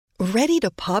Ready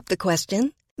to pop the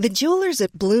question? The jewelers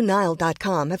at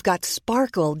BlueNile.com have got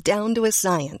sparkle down to a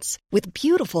science with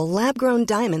beautiful lab-grown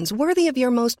diamonds worthy of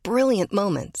your most brilliant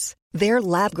moments. Their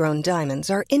lab-grown diamonds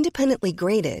are independently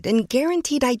graded and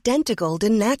guaranteed identical to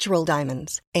natural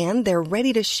diamonds, and they're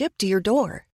ready to ship to your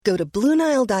door. Go to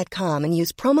BlueNile.com and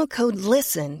use promo code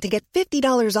LISTEN to get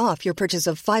 $50 off your purchase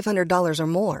of $500 or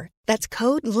more. That's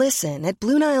code LISTEN at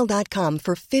BlueNile.com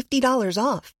for $50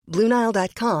 off.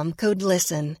 BlueNile.com, code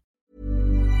LISTEN.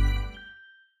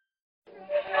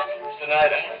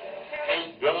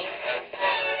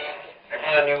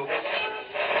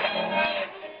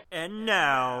 And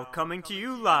now, coming to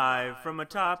you live from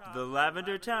atop the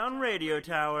Lavender Town Radio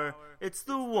Tower, it's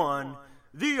the one,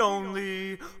 the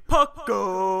only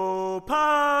Puckle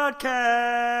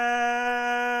Podcast.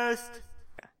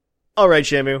 All right,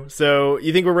 Shamu. So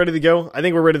you think we're ready to go? I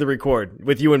think we're ready to record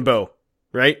with you and Bo,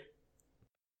 right?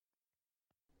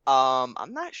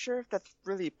 I'm not sure if that's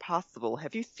really possible.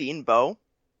 Have you seen Bo?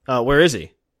 Where is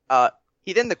he?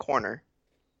 He's in the corner.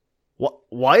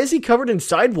 Why is he covered in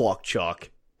sidewalk chalk?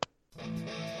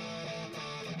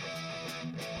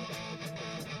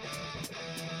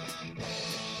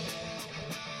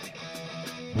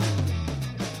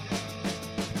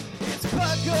 It's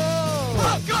Puckle!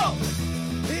 Puckle!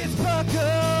 It's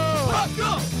Puckle!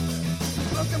 Puckle!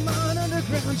 Pokemon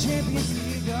Underground Champions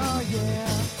League, oh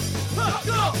yeah!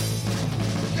 Puckle!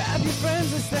 Grab your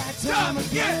friends, it's that time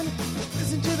again!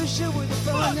 Listen to the show where the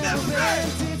fun never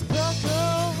ends! It's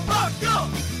Puckle! Puckle!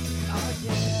 Oh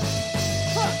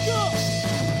yeah! Puckle!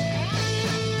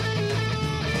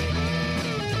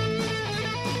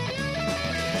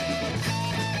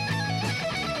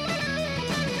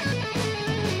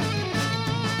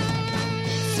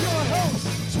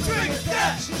 Drink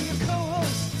that! Your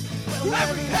co-host,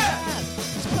 Larry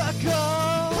has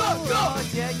Puckle! Puckle! Oh,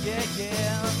 yeah, yeah,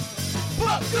 yeah!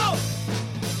 Puckle!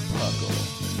 Puckle.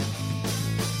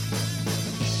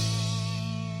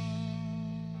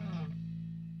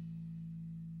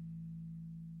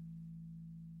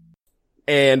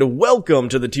 And welcome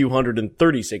to the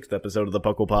 236th episode of the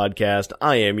Puckle Podcast.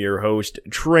 I am your host,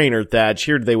 Trainer Thatch,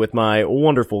 here today with my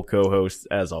wonderful co-hosts,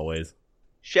 as always.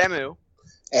 Shamu.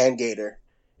 And Gator.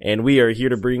 And we are here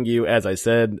to bring you, as I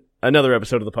said, another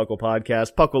episode of the Puckle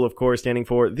Podcast. Puckle, of course, standing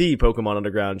for the Pokemon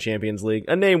Underground Champions League,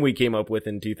 a name we came up with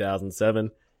in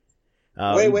 2007.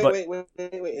 Wait.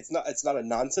 It's not a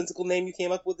nonsensical name you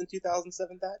came up with in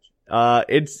 2007, Thatch?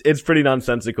 It's pretty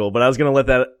nonsensical, but I was going to let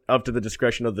that up to the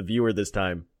discretion of the viewer this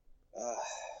time.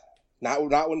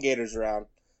 Not when Gator's around.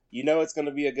 You know it's going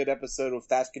to be a good episode of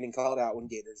Thatch getting called out when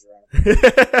Gator's around.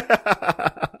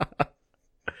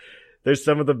 They're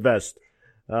some of the best.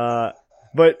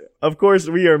 But of course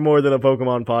we are more than a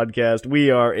Pokemon podcast. We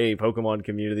are a Pokemon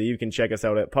community. You can check us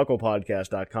out at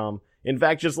pucklepodcast.com. In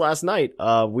fact, just last night,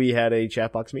 we had a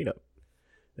chatbox meetup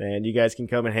and you guys can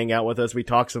come and hang out with us. We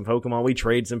talk some Pokemon, we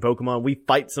trade some Pokemon, we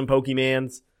fight some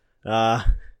Pokemans.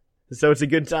 So it's a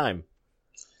good time.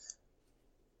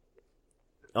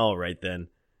 All right then.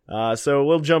 So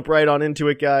we'll jump right on into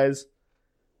it, guys.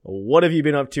 What have you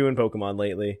been up to in Pokemon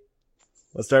lately?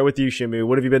 Let's start with you, Shamu.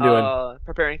 What have you been doing?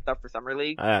 Preparing stuff for Summer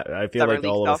League. I feel Summer like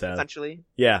League all stuff, of us have. Essentially.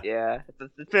 Yeah. Yeah.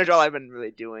 It's pretty much all I've been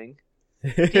really doing.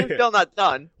 Team's still not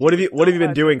done. What have you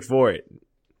been doing for it?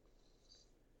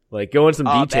 Like, go into some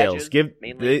details.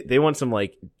 Badges, They want some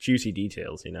like juicy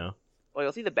details, you know. Well,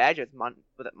 you'll see the badges. Was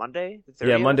it Monday?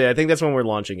 Yeah, Monday. I think that's when we're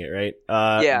launching it, right?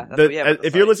 Yeah. That's what we have on the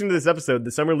if you're site. listening to this episode,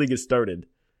 the Summer League has started.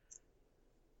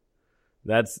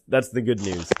 That's the good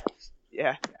news.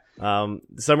 Yeah. The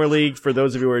Summer League, for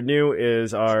those of you who are new,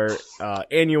 is our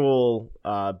annual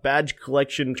badge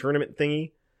collection tournament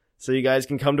thingy. So you guys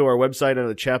can come to our website under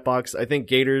the chat box. I think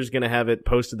Gator's going to have it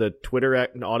posted to Twitter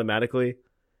automatically.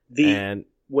 Wait.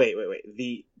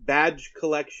 The badge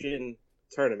collection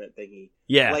tournament thingy.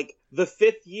 Yeah. Like, the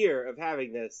 5th year of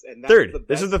having this. And that's Third. The best,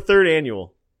 This is the third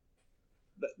annual.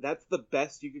 That's the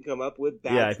best you can come up with?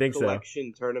 Badge Yeah, I think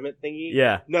collection tournament thingy?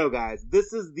 Yeah. No, guys.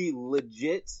 This is the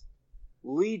legit.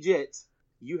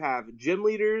 You have gym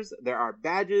leaders. There are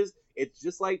badges. It's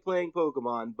just like playing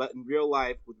Pokemon, but in real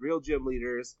life with real gym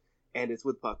leaders, and it's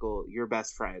with Puckle, your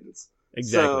best friends.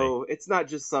 Exactly. So it's not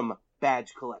just some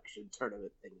badge collection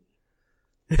tournament thing.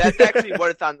 That's actually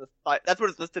what it's on the site. That's what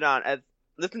it's listed on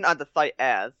the site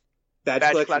as.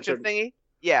 Badge collection thingy?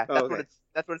 Yeah, that's okay.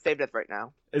 that's what it's saved as right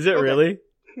now. Is it Okay. really?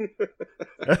 No.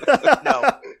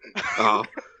 Oh.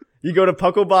 You go to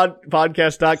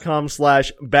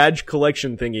pucklepodcast.com/badge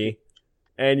collection thingy,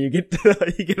 and you get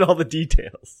you get all the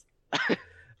details.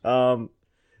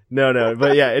 No.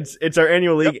 But yeah, it's our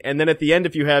annual league. Yep. And then at the end,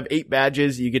 if you have 8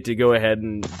 badges, you get to go ahead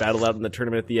and battle out in the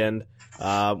tournament at the end.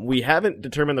 We haven't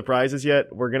determined the prizes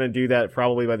yet. We're going to do that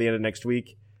probably by the end of next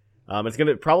week. It's going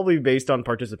to probably be based on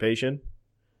participation.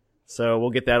 So we'll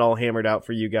get that all hammered out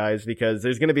for you guys because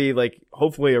there's going to be like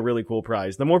hopefully a really cool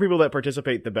prize. The more people that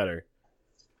participate, the better.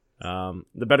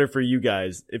 The better for you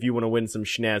guys if you want to win some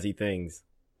schnazzy things.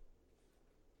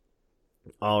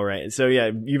 All right. So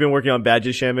yeah, you've been working on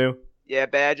badges, Shamu? Yeah,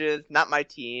 badges. Not my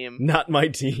team. Not my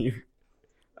team.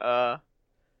 Well,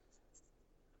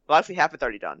 actually, half it's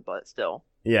already done, but still.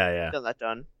 Yeah. Still not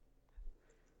done.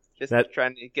 Just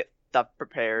trying to get stuff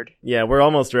prepared. Yeah, we're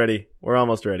almost ready.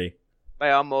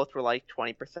 By almost, we're like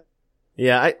 20%.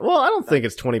 Yeah, I don't think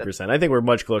it's 20%. I think we're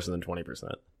much closer than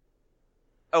 20%.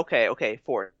 Okay,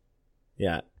 4.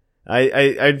 Yeah.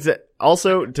 I'd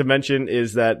also to mention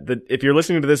is that if you're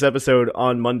listening to this episode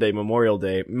on Monday, Memorial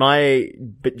Day, my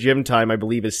gym time, I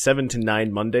believe, is 7 to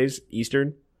 9 Mondays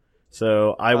Eastern.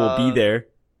 So I will be there.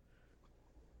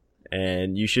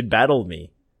 And you should battle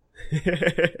me.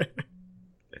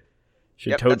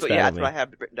 That's what I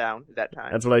have written down at that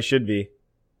time. That's what I should be.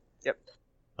 Yep.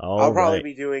 I'll probably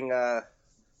be doing,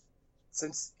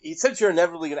 since you're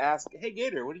inevitably going to ask, hey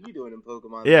Gator, what are you doing in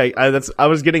Pokemon? Yeah, I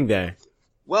was getting there.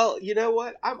 Well, you know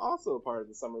what? I'm also a part of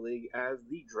the Summer League as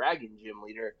the Dragon Gym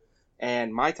Leader,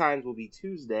 and my times will be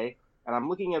Tuesday, and I'm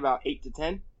looking at about 8 to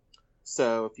 10.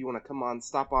 So if you want to come on,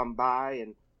 stop on by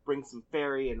and bring some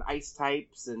fairy and ice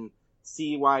types and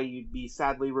see why you'd be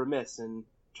sadly remiss in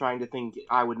trying to think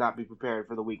I would not be prepared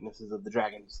for the weaknesses of the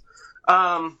dragons.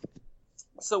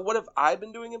 So what have I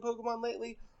been doing in Pokemon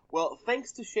lately? Well,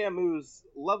 thanks to Shamu's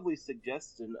lovely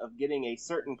suggestion of getting a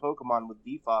certain Pokemon with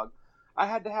Defog, I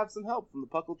had to have some help from the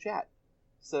Puckle chat.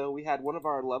 So we had one of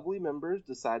our lovely members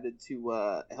decided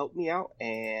to help me out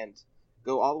and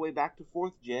go all the way back to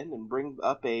 4th gen and bring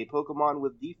up a Pokemon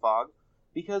with Defog,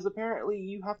 because apparently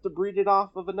you have to breed it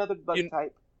off of another bug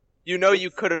type. You know, you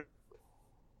could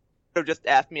have just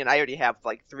asked me, and I already have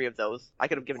like 3 of those. I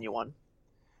could have given you one.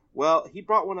 Well, he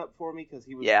brought one up for me because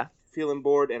he was feeling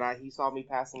bored, and he saw me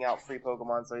passing out free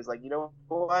Pokemon, so he's like, you know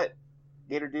what,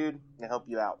 Gator Dude, I'm going to help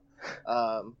you out.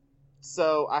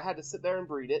 So I had to sit there and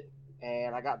breed it,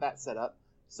 and I got that set up.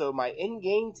 So my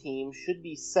in-game team should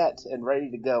be set and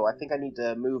ready to go. I think I need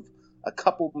to move a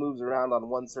couple moves around on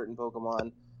one certain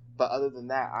Pokemon, but other than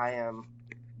that, I am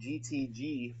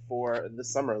GTG for the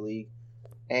Summer League.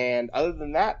 And other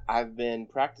than that, I've been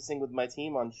practicing with my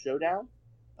team on Showdown.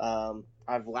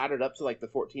 I've laddered up to like the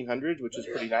 1400s, which is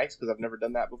pretty nice because I've never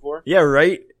done that before. Yeah,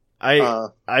 right?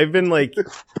 I've been like,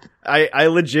 I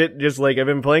legit just like, I've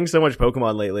been playing so much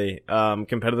Pokemon lately,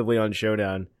 competitively on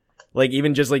Showdown. Like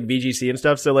even just like VGC and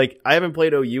stuff. So like, I haven't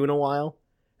played OU in a while.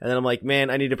 And then I'm like, man,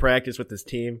 I need to practice with this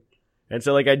team. And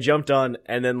so like, I jumped on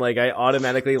and then like, I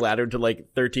automatically laddered to like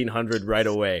 1300 right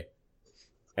away.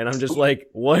 And I'm just like,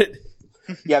 what?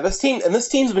 Yeah, this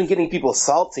team's been getting people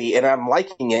salty, and I'm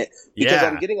liking it because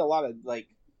I'm getting a lot of like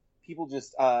people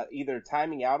just either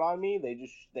timing out on me.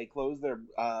 They close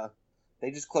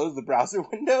the browser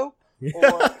window,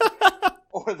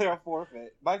 or they're a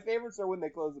forfeit. My favorites are when they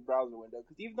close the browser window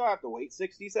because even though I have to wait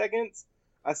 60 seconds,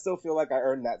 I still feel like I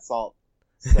earned that salt.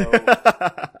 So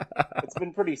it's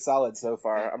been pretty solid so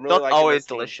far. I'm really liking it. Always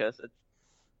delicious.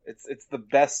 It's the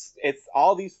best. It's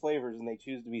all these flavors, and they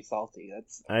choose to be salty.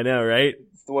 I know, right?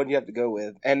 It's the one you have to go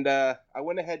with. And I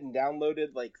went ahead and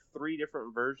downloaded like 3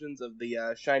 different versions of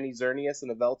the Shiny Xerneas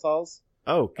and the Veltals.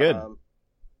 Oh, good.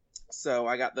 So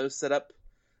I got those set up.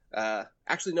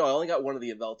 Actually, no, I only got one of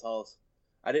the Veltals.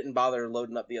 I didn't bother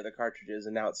loading up the other cartridges,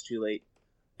 and now it's too late.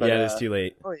 But, yeah, it is too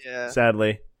late. Oh yeah.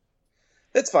 Sadly.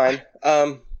 It's fine.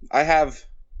 I have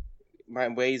my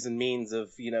ways and means of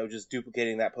just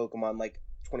duplicating that Pokemon like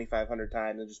 2,500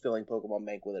 times and just filling Pokemon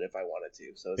Bank with it if I wanted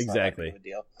to. So it's exactly not that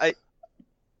big of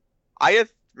I a deal.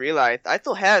 just realized I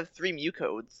still have 3 Mew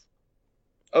codes.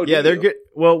 Oh yeah, they're good.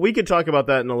 Well, we could talk about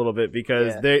that in a little bit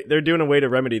because they're doing a way to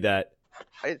remedy that.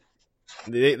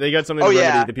 They got something to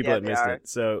remedy the people that missed it,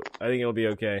 so I think it'll be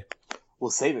okay.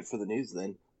 We'll save it for the news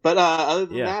then. But other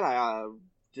than that, I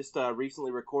just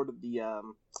recently recorded the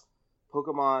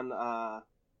Pokemon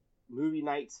Movie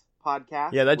Night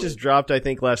podcast. Yeah, that just dropped, I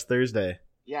think, last Thursday.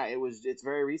 Yeah, it's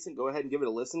very recent. Go ahead and give it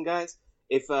a listen, guys.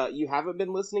 If you haven't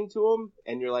been listening to them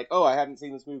and you're like, oh, I haven't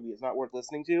seen this movie, it's not worth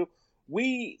listening to,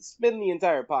 we spend the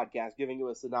entire podcast giving you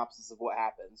a synopsis of what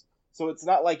happens. So it's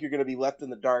not like you're going to be left in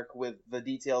the dark with the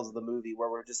details of the movie where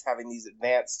we're just having these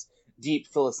advanced, deep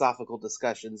philosophical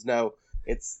discussions. No,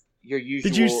 it's your usual...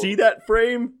 Did you see that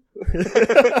frame?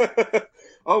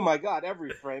 Oh my god, every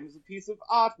frame is a piece of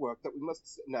artwork that we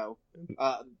must... No.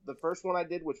 The first one I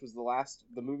did, which was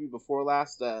the movie before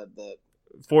last, the...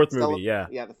 Fourth movie, yeah.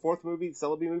 Yeah, the fourth movie, the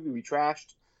Celebi movie, we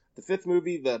trashed. The fifth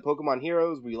movie, the Pokemon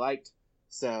Heroes, we liked.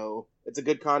 So, it's a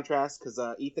good contrast, because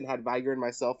Ethan had Viger and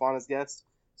myself on as guests.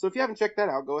 So if you haven't checked that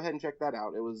out, go ahead and check that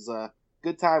out. It was a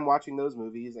good time watching those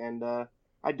movies, and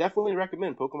I definitely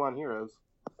recommend Pokemon Heroes.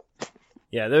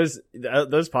 Yeah, those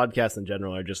podcasts in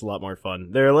general are just a lot more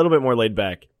fun. They're a little bit more laid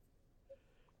back.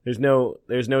 There's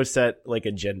no set like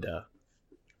agenda.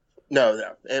 No.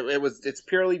 It's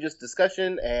purely just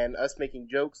discussion and us making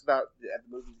jokes at the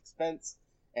movie's expense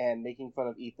and making fun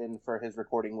of Ethan for his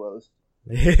recording woes.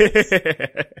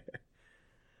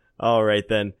 All right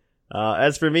then.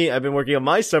 As for me, I've been working on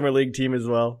my summer league team as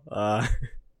well.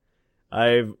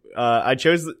 I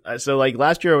chose, so like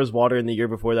last year I was water and the year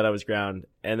before that I was ground,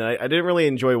 and I didn't really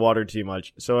enjoy water too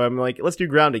much, so I'm like, let's do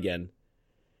ground again.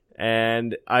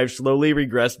 And I've slowly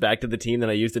regressed back to the team that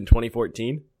I used in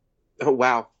 2014. Oh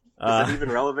wow. Is that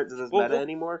even relevant to this meta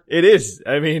anymore? It is.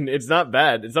 I mean, it's not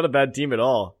bad. It's not a bad team at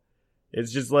all.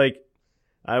 It's just like,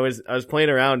 I was playing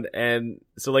around, and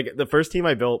so like the first team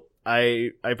I built, I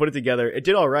put it together. It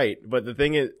did all right, but the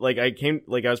thing is, like I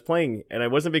was playing, and it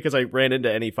wasn't because I ran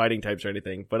into any fighting types or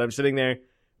anything. But I'm sitting there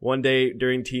one day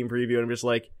during team preview, and I'm just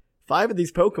like, 5 of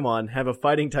these Pokemon have a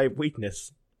fighting type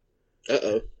weakness.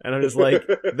 Uh-oh. And I'm just like,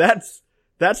 that's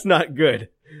not good.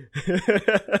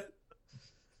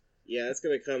 Yeah, it's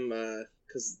gonna come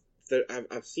because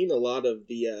I've seen a lot of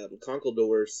the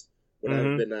Conkeldurs when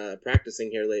I've been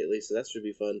practicing here lately, so that should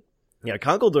be fun. Yeah,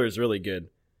 Conkeldurr is really good.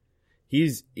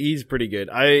 He's pretty good.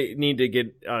 I need to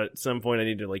get at some point. I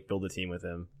need to like build a team with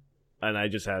him, and I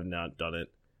just have not done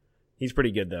it. He's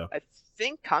pretty good though. I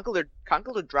think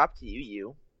Conkeldurr dropped to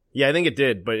UU. Yeah, I think it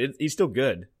did, but he's still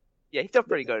good. Yeah, he's still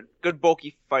pretty good. Good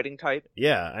bulky fighting type.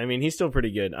 Yeah, I mean he's still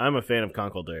pretty good. I'm a fan of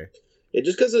Conkeldurr. Yeah,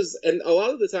 just because and a lot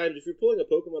of the times if you're pulling a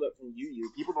Pokemon up from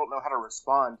UU, people don't know how to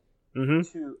respond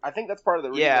to. I think that's part of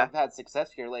the reason I've had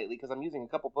success here lately because I'm using a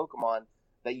couple Pokemon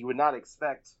that you would not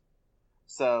expect.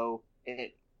 So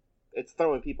it's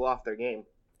throwing people off their game.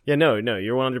 Yeah, no,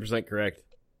 you're 100% correct.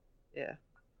 Yeah.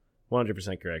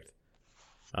 100% correct.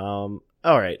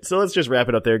 Alright, so let's just wrap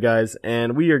it up there, guys,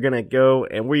 and we are gonna go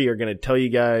and we are gonna tell you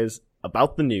guys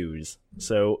about the news.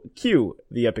 So, cue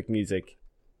the epic music.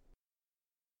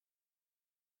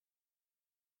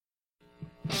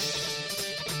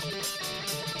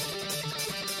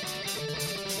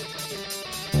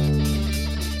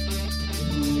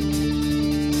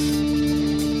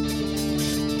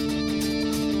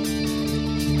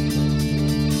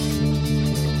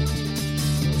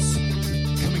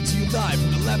 Live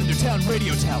from the Lavender Town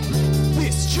Radio Tower.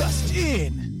 This just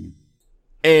in.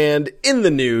 And in the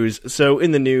news,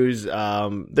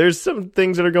 there's some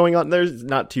things that are going on. There's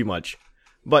not too much,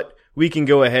 but we can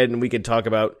go ahead and we can talk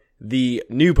about the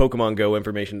new Pokemon Go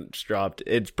information that's dropped.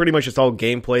 It's pretty much just all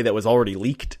gameplay that was already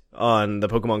leaked on the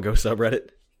Pokemon Go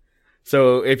subreddit.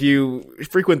 So if you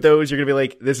frequent those, you're going to be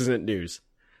like, this isn't news.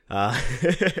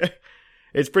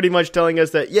 It's pretty much telling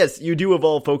us that, yes, you do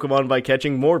evolve Pokemon by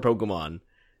catching more Pokemon.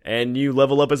 And you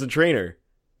level up as a trainer.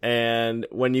 And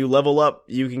when you level up,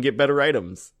 you can get better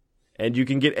items. And you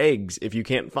can get eggs if you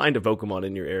can't find a Pokemon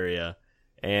in your area.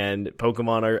 And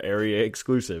Pokemon are area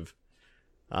exclusive.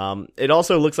 It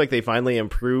also looks like they finally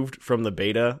improved from the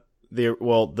beta.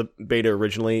 The beta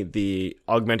originally, the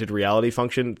augmented reality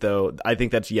function, though I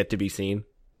think that's yet to be seen.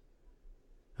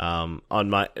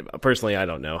 Personally, I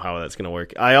don't know how that's going to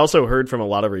work. I also heard from a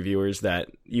lot of reviewers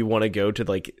that you want to go to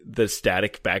like the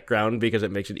static background because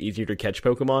it makes it easier to catch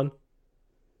Pokemon.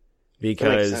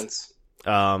 Because, that makes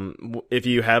sense. If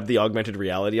you have the augmented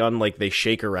reality on, like they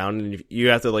shake around and you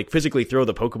have to like physically throw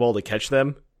the Pokeball to catch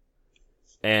them.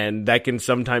 And that can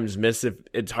sometimes miss if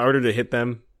it's harder to hit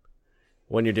them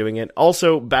when you're doing it.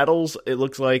 Also, battles, it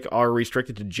looks like, are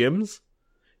restricted to gyms.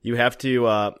 You have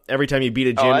to, every time you beat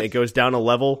a gym, it goes down a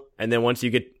level, and then once you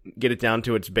get it down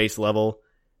to its base level,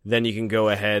 then you can go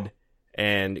ahead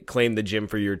and claim the gym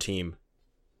for your team.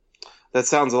 That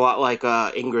sounds a lot like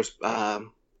Ingress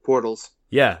portals.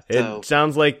 Yeah, it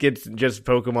sounds like it's just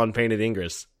Pokemon painted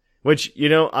Ingress, which,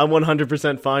 I'm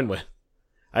 100% fine with.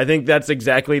 I think that's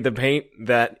exactly the paint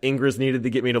that Ingress needed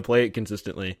to get me to play it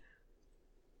consistently.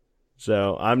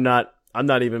 So, I'm not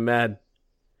even mad.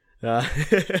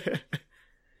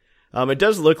 It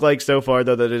does look like so far,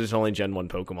 though, that it is only Gen 1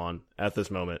 Pokemon at this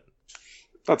moment.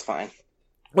 That's fine.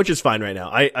 Which is fine right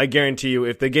now. I guarantee you,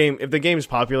 if the game's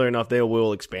popular enough, they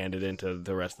will expand it into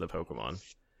the rest of the Pokemon.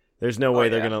 There's no way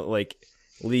they're gonna,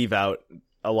 leave out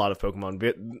a lot of Pokemon.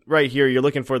 But right here, you're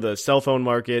looking for the cell phone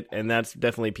market, and that's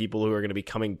definitely people who are going to be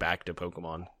coming back to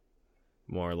Pokemon,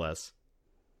 more or less.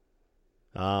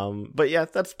 But yeah,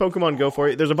 that's Pokemon Go for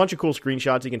you. There's a bunch of cool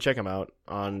screenshots. You can check them out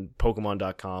on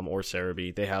Pokemon.com or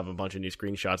Cerebi. They have a bunch of new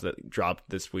screenshots that dropped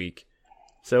this week.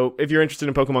 So if you're interested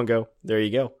in Pokemon Go, there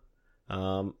you go.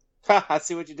 I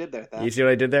see what you did there. You see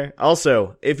what I did there?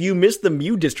 Also, if you missed the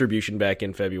Mew distribution back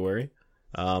in February,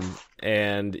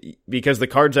 and because the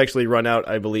cards actually run out,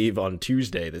 I believe, on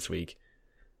Tuesday this week,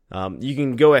 you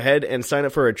can go ahead and sign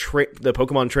up for the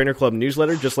Pokemon Trainer Club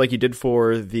newsletter, just like you did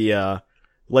for the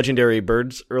Legendary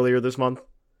Birds earlier this month.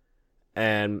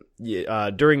 And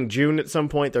during June at some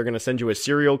point, they're going to send you a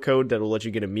serial code that will let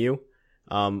you get a Mew.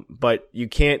 But you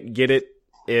can't get it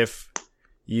if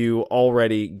you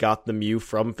already got the Mew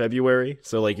from February.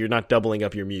 So like you're not doubling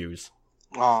up your Mews.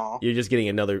 Aww. You're just getting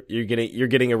you're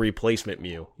getting a replacement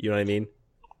Mew. You know what I mean?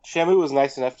 Shamu was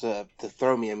nice enough to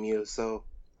throw me a Mew, so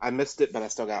I missed it, but I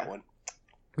still got one.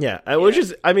 Yeah, which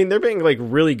is, I mean, they're being like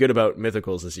really good about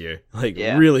mythicals this year. Like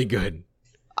really good.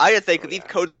 I gotta say, because these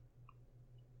codes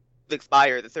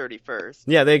expire the 31st.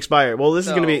 Yeah, they expire. Well, this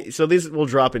is going to be, so these will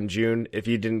drop in June if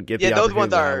you didn't get the opportunity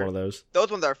to have one of those.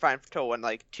 Those ones are fine for in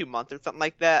like 2 months or something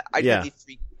like that. I did these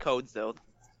 3 codes though.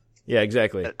 Yeah,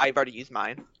 exactly. I've already used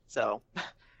mine, so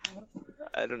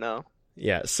I don't know.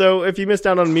 Yeah, so if you missed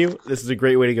out on Mew, this is a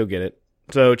great way to go get it.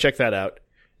 So check that out.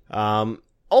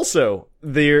 Also,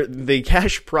 the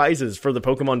cash prizes for the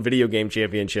Pokemon Video Game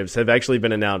Championships have actually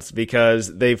been announced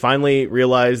because they finally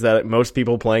realized that most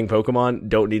people playing Pokemon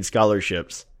don't need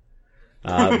scholarships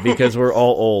because we're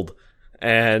all old.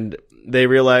 And they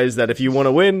realized that if you want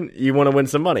to win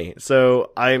some money.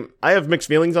 So I have mixed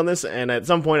feelings on this, and at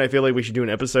some point I feel like we should do an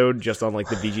episode just on like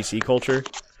the VGC culture.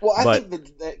 Well, I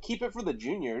think that keep it for the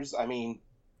juniors. I mean...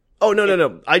 Oh, no.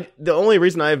 The only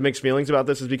reason I have mixed feelings about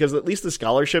this is because at least the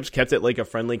scholarships kept it like a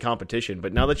friendly competition.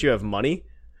 But now that you have money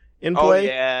in play,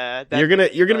 you're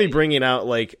gonna be bringing out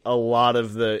like a lot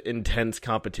of the intense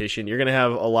competition. You're gonna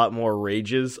have a lot more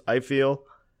rages, I feel,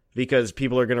 because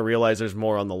people are gonna realize there's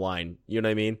more on the line. You know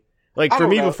what I mean? Like for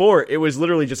me before, it was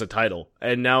literally just a title,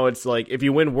 and now it's like if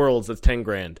you win Worlds, that's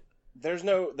 $10,000. There's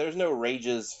no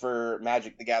rages for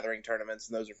Magic the Gathering tournaments,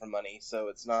 and those are for money, so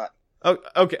it's not. Oh,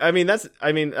 okay. I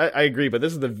I agree, but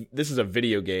this is a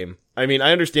video game. I mean,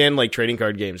 I understand like trading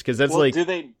card games because that's like. Do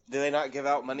they not give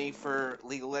out money for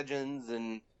League of Legends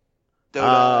and Dota? And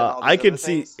all I could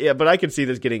see, but I could see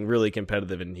this getting really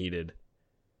competitive and heated.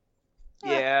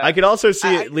 Yeah, I could also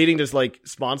see it leading to like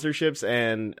sponsorships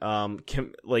and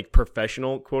like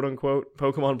professional quote unquote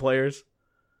Pokemon players.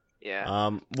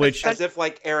 Yeah. Which as if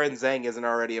like Aaron Zhang isn't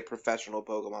already a professional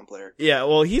Pokemon player. Yeah,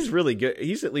 well, he's really good.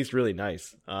 He's at least really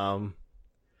nice. I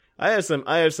have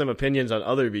some opinions on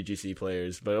other VGC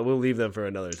players, but we'll leave them for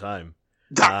another time.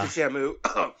 Dr. Shamu.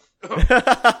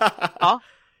 Huh?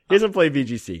 He doesn't play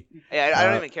VGC. Yeah, I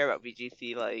don't even care about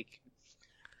VGC. Like,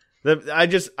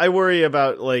 I worry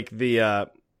about like the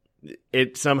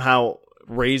it somehow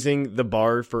raising the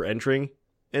bar for entering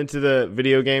into the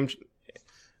video game.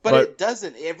 But it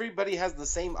doesn't. Everybody has the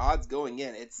same odds going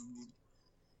in.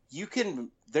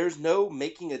 There's no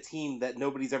making a team that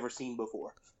nobody's ever seen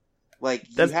before. Like,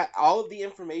 you have all of the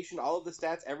information, all of the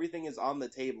stats, everything is on the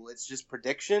table. It's just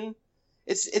prediction.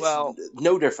 It's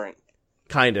no different.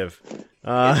 Kind of.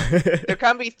 There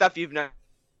can be stuff you've never.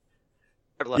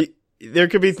 There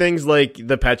could be things like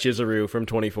the Pachirisu from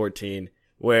 2014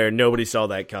 where nobody saw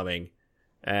that coming.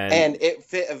 And it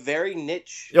fit a very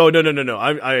niche. Oh, no.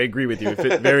 I agree with you. It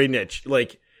fit very niche.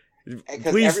 Like,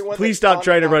 please stop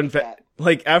trying to run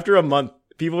like after a month,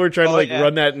 people were trying to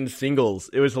run that in singles.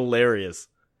 It was hilarious.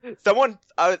 I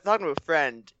was talking to a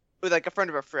friend, it was like a friend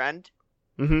of a friend.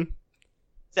 Mm-hmm.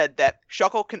 Said that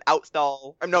Shuckle can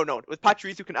outstall. No, it was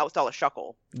Pachirisu can outstall a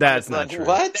Shuckle. That's not true.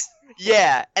 What?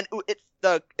 Yeah, and it's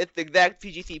the exact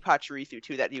PGC Pachirisu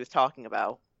too that he was talking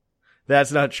about.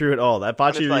 That's not true at all. That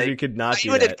Pachirisu could not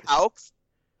do that.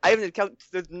 I even did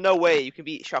calcs. There's no way you can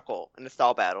beat Shuckle in a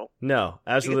stall battle. No,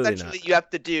 absolutely not. You have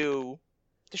to do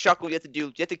to Shuckle. You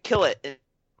have to kill it.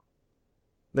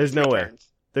 There's no way.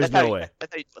 There's no way.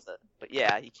 That's how you do it. But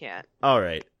yeah, you can't. All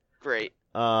right. Great.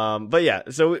 But yeah.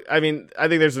 So I mean, I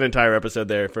think there's an entire episode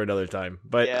there for another time.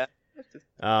 But yeah.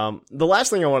 The last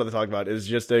thing I wanted to talk about is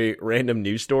just a random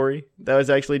news story that was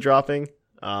actually dropping.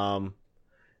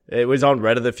 It was on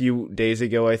Reddit a few days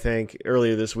ago, I think,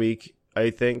 earlier this week.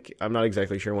 I'm not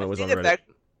exactly sure when it was on Reddit.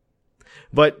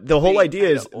 But the whole idea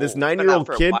is this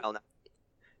 9-year-old kid.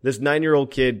 This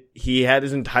 9-year-old kid, he had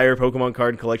his entire Pokemon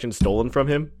card collection stolen from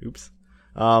him. Oops.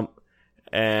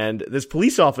 And this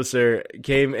police officer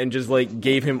came and just like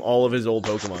gave him all of his old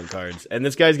Pokemon cards. And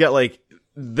this guy's got like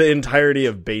the entirety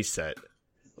of base set.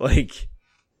 Like,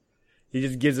 he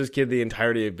just gives this kid the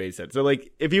entirety of base set. So,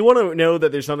 like, if you want to know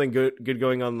that there's something good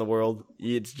going on in the world,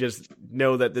 it's just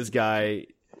know that this guy,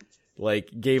 like,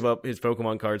 gave up his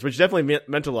Pokemon cards, which definitely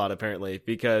meant a lot, apparently,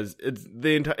 because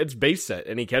it's base set,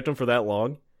 and he kept them for that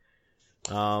long.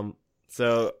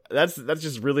 So that's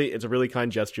just really, it's a really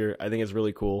kind gesture. I think it's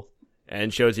really cool,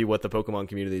 and shows you what the Pokemon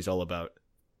community is all about.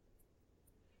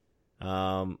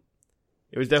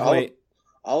 It was definitely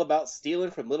all about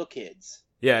stealing from little kids.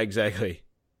 Yeah, exactly.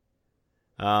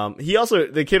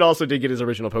 The kid also did get his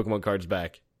original Pokemon cards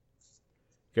back.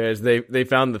 Because they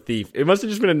found the thief. It must have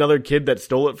just been another kid that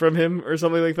stole it from him or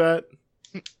something like that.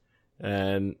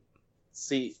 And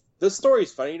see, this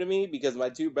story's funny to me because my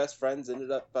two best friends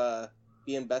ended up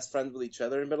being best friends with each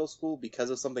other in middle school because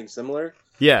of something similar.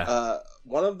 Yeah.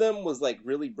 One of them was like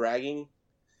really bragging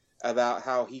about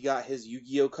how he got his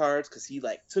Yu-Gi-Oh cards because he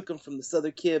like took them from this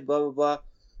other kid, blah blah blah.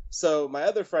 So my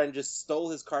other friend just stole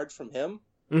his cards from him.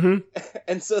 Mm-hmm.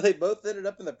 And so they both ended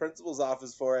up in the principal's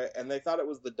office for it, and they thought it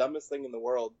was the dumbest thing in the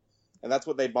world. And that's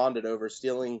what they bonded over,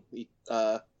 stealing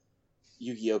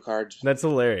Yu-Gi-Oh cards. That's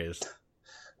hilarious.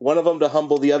 One of them to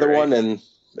humble the other one, and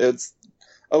it's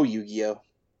Yu-Gi-Oh.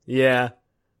 Yeah.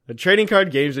 The trading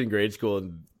card games in grade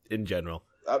school in general.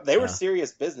 They were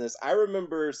serious business. I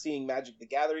remember seeing Magic the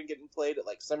Gathering getting played at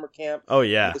like summer camp. Oh,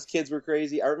 yeah. Those kids were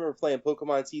crazy. I remember playing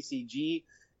Pokemon TCG,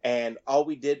 and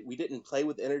we didn't play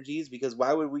with energies because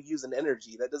why would we use an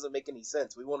energy? That doesn't make any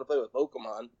sense. We want to play with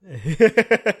Pokemon.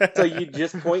 So you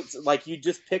just you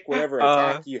just pick whatever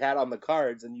attack you had on the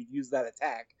cards, and you'd use that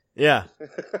attack. Yeah.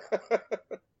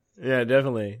 Yeah,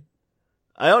 definitely.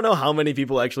 I don't know how many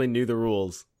people actually knew the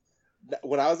rules.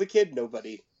 When I was a kid,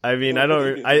 nobody. I mean,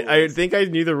 I think I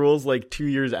knew the rules like 2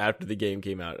 years after the game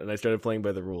came out, and I started playing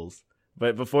by the rules.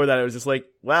 But before that, it was just like,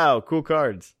 wow, cool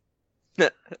cards. Yeah.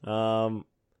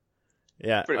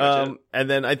 And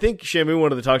then I think Shamu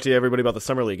wanted to talk to everybody about the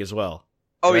Summer League as well.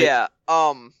 Oh, right? yeah.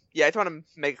 Yeah, I just want to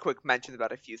make a quick mention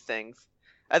about a few things.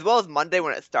 As well as Monday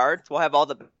when it starts, we'll have all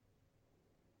the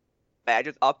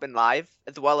badges up and live,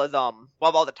 as well as we'll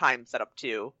have all the times set up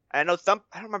too. And I know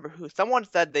I don't remember who, someone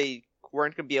said they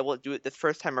weren't going to be able to do it this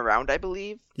first time around, I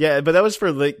believe. Yeah, but that was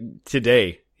for like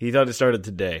today. He thought it started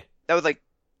today. That was like,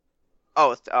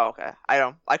 okay.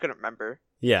 I couldn't remember.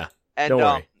 Yeah. And don't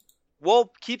worry.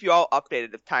 We'll keep you all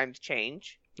updated if times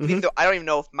change. Mm-hmm. So I don't even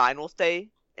know if mine will stay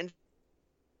in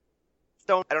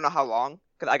stone. I don't know how long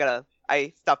because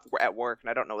I stopped at work and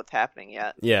I don't know what's happening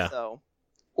yet. Yeah. So.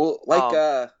 Well,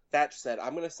 like Thatch said,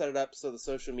 I'm going to set it up so the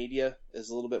social media is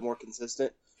a little bit more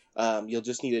consistent. You'll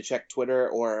just need to check Twitter,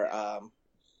 or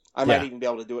I might even be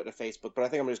able to do it in Facebook, but I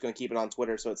think I'm just going to keep it on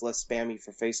Twitter so it's less spammy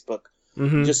for Facebook.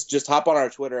 Mm-hmm. Just hop on our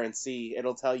Twitter and see.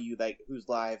 It'll tell you like who's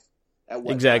live at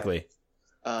what exactly. time.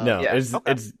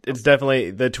 It's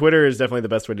definitely, the Twitter is definitely the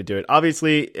best way to do it.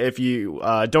 Obviously, if you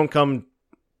don't come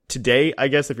today, I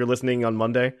guess if you're listening on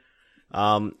Monday,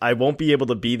 I won't be able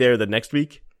to be there the next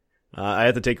week. I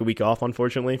have to take a week off,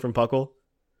 unfortunately, from Puckle.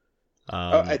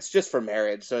 It's just for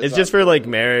marriage. So it's just for like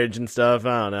marriage and stuff.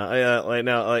 I don't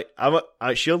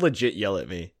know. She'll legit yell at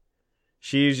me.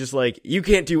 She's just like, you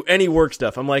can't do any work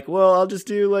stuff. I'm like, well, I'll just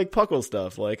do like Puckle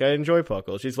stuff. Like, I enjoy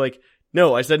Puckle. She's like,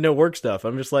 no, I said no work stuff.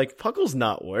 I'm just like, Puckle's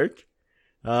not work.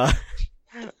 I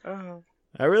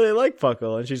really like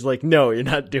Puckle. And she's like, no, you're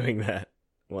not doing that.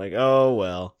 I'm like, oh,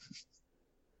 well.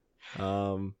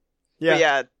 Yeah. But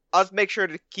yeah, I'll just make sure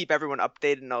to keep everyone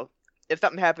updated. And if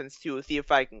something happens too, see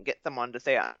if I can get someone to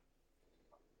say on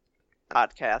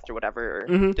podcast or whatever.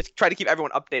 Or just try to keep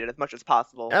everyone updated as much as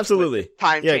possible. Absolutely.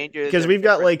 Time changes. Because we've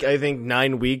got like, I think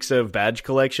 9 weeks of badge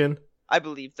collection. I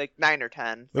believe like 9 or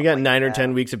 10. We got 9 or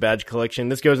 10 weeks of badge collection.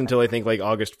 This goes until I think like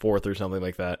August 4th or something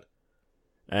like that.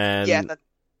 And yeah,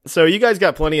 so you guys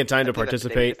got plenty of time to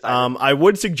participate. I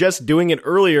would suggest doing it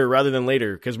earlier rather than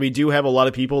later, because we do have a lot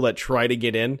of people that try to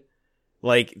get in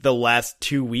like the last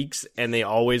 2 weeks and they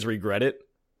always regret it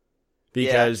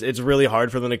because it's really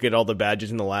hard for them to get all the badges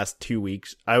in the last 2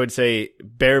 weeks. I would say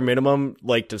bare minimum,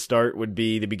 like to start, would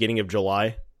be the beginning of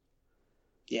July.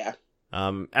 Yeah.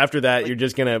 After that, you're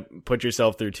just gonna put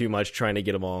yourself through too much trying to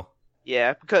get them all.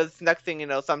 Yeah, because next thing you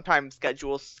know, sometimes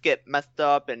schedules get messed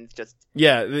up and just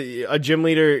a gym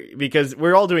leader, because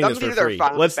we're all doing this for free.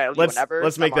 Let's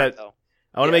make that.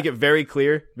 I want to make it very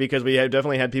clear, because we have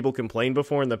definitely had people complain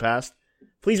before in the past.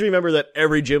 Please remember that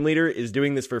every gym leader is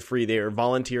doing this for free. They are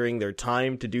volunteering their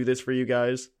time to do this for you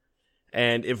guys.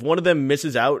 And if one of them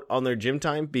misses out on their gym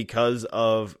time because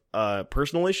of a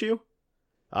personal issue,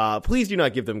 please do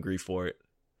not give them grief for it.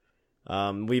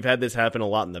 We've had this happen a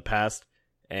lot in the past,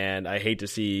 and I hate to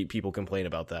see people complain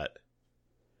about that.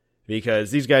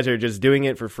 because these guys are just doing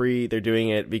it for free. They're doing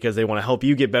it because they want to help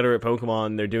you get better at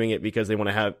Pokemon. They're doing it because they want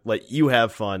to let you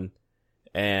have fun.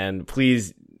 And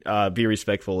please be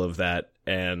respectful of that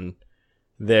and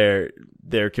their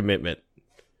commitment.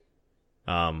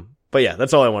 But yeah,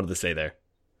 that's all I wanted to say there.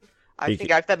 I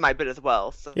think I've said my bit as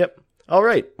well. So. Yep. All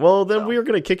right. Well, then we're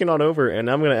going to kick it on over, and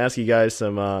I'm going to ask you guys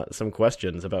some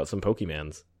questions about some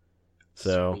Pokemans.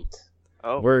 So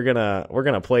we're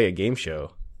gonna play a game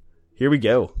show. Here we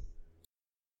go.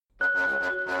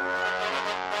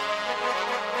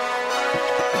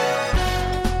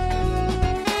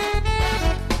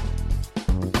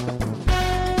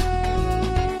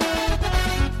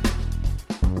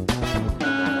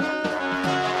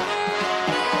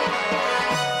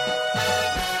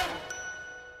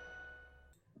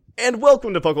 And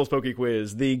welcome to Puckle's Poke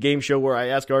Quiz, the game show where I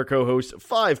ask our co-hosts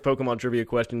 5 Pokemon trivia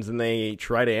questions and they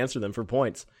try to answer them for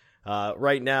points.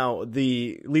 Right now,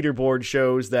 the leaderboard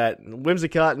shows that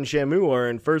Whimsicott and Shamu are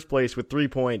in first place with 3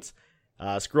 points.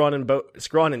 Scrawn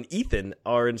and Ethan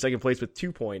are in second place with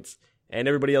 2 points. And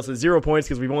everybody else has 0 points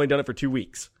because we've only done it for 2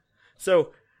 weeks.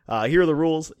 So, here are the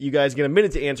rules. You guys get a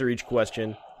minute to answer each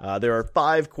question. There are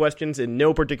 5 questions in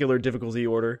no particular difficulty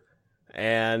order.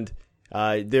 And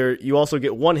you also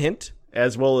get 1 hint,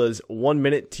 as well as 1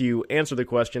 minute to answer the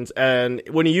questions. And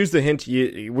when you use the hint,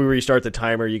 we restart the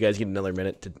timer. You guys get another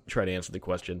minute to try to answer the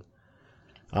question.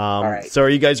 All right. So are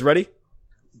you guys ready?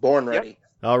 Born ready. Yep.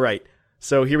 All right.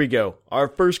 So here we go. Our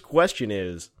first question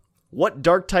is, what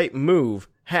Dark-type move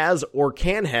has or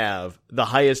can have the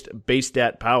highest base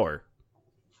stat power?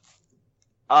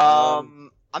 I'm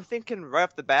thinking right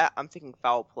off the bat, I'm thinking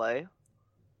Foul Play.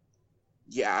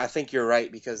 Yeah, I think you're right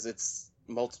because it's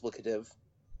multiplicative.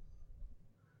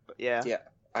 Yeah. Yeah,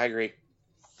 I agree.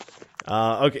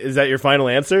 Okay, is that your final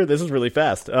answer? This is really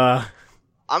fast. I'm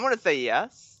gonna say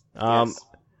yes. Yes.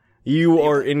 You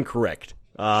are incorrect.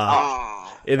 The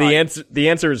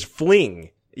answer is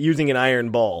Fling, using an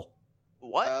iron ball.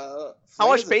 What? How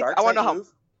much base? I want to know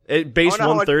how. Base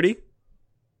 130.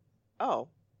 Oh,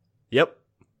 Yep.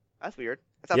 that's weird.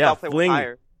 I thought Yeah, Foul Play was Fling.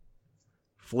 higher.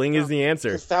 Fling is the answer.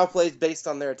 Because foul play is based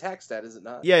on their attack stat, is it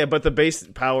not? Yeah, but the base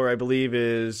power, I believe,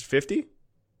 is 50.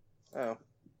 Oh.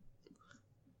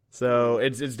 So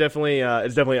it's definitely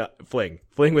Fling.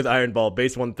 Fling with iron ball,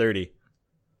 base 130.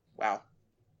 Wow.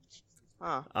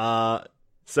 Huh.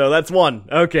 So that's 1.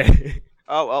 Okay.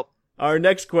 Oh well. Our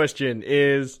next question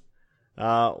is,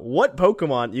 what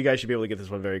Pokemon? You guys should be able to get this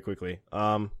one very quickly.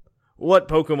 What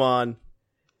Pokemon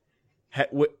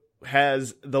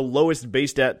has the lowest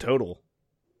base stat total?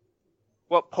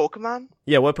 What Pokemon?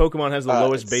 Yeah, what Pokemon has the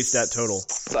lowest base stat total?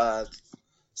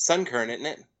 Sunkern, isn't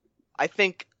it? I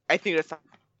think that's.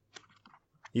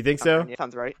 You think so? Yeah,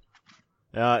 sounds right.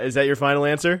 Is that your final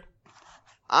answer?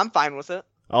 I'm fine with it.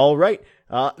 All right.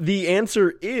 The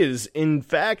answer is, in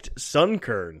fact,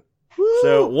 Sunkern.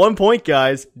 So 1 point,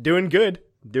 guys. Doing good.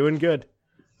 Doing good.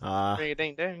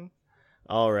 Ding ding.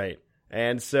 All right.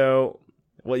 And so,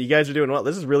 well, you guys are doing well.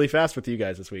 This is really fast with you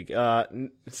guys this week.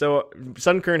 So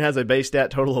Sunkern has a base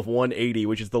stat total of 180,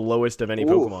 which is the lowest of any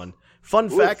Pokemon. Fun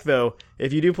fact, though,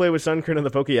 if you do play with Sunkern in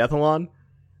the Pokéathlon,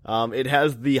 it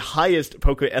has the highest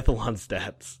Pokéathlon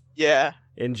stats. Yeah.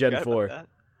 In Gen 4.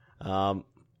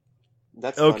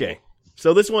 That's okay. funny.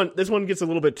 So this one gets a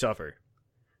little bit tougher.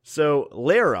 So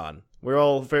Lairon, we're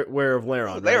all aware of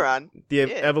Lairon, Lairon. right?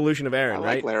 The evolution of Aaron, I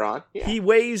right? like Lairon. Yeah. He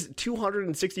weighs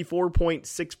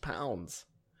 264.6 pounds.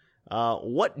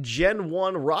 What Gen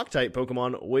 1 Rock-type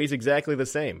Pokemon weighs exactly the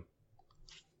same?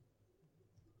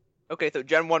 Okay, so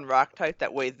Gen 1 Rock type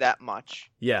that weighs that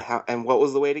much. Yeah. And what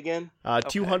was the weight again?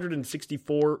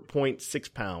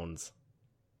 264.6 pounds.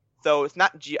 So it's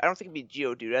not I don't think it'd be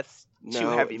Geodude. That's too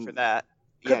heavy for that.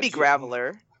 Could be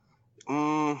Graveler.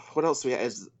 What else do we have?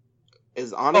 Is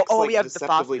Onix we have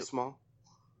deceptively the small?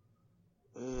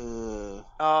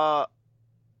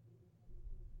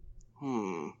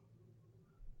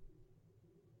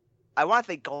 I want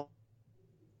to say Gold.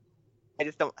 I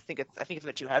just don't. I think it's a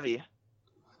bit too heavy.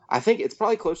 I think it's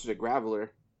probably closer to Graveler.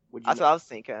 That's what I was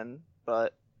thinking.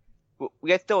 But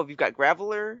we've got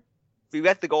Graveler. We've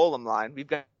got the Golem line. We've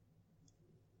got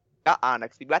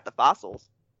Onix. We've got the fossils.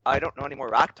 I don't know any more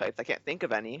rock types. I can't think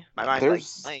of any. My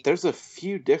mind's blank. There's a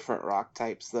few different rock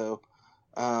types though.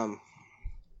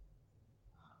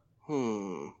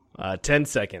 10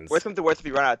 seconds. Worst comes to worst, if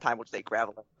we run out of time, we'll just say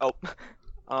Graveler. Oh. Do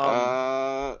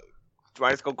you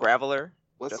want to just go Graveler?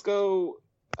 Let's go.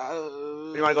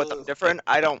 Do you want to go with something different?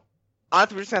 I don't.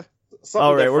 Honestly, we're just gonna.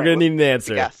 All right, we're gonna need an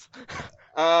answer. Yes.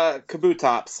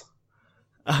 Kabutops.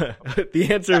 The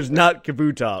answer is not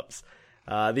Kabutops.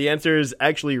 The answer is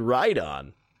actually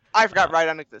Rhydon. I forgot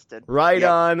Rhydon existed.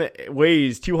 Rhydon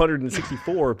weighs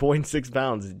 264.6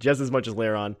 pounds, just as much as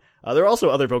Lairon. There are also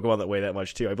other Pokemon that weigh that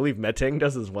much too. I believe Metang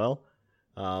does as well.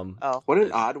 What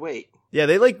an odd weight. Yeah,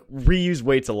 they like reuse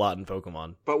weights a lot in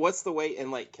Pokemon. But what's the weight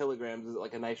in like kilograms? Is it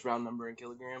like a nice round number in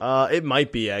kilograms? It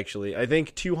might be actually. I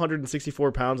think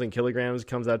 264 pounds in kilograms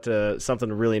comes out to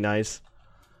something really nice.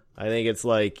 I think it's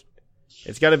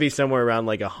got to be somewhere around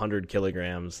like 100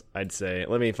 kilograms, I'd say.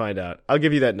 Let me find out. I'll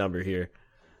give you that number here.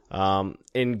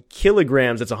 In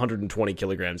kilograms, it's 120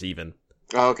 kilograms even.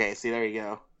 Oh, okay, see, there you go.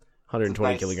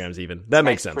 120 kilograms even. That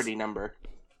makes sense. Pretty number.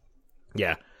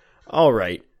 Yeah. All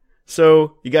right.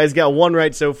 So you guys got one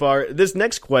right so far. This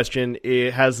next question,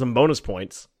 it has some bonus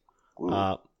points.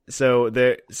 So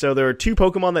there are two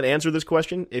Pokemon that answer this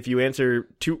question. If you answer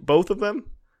both of them,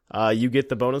 you get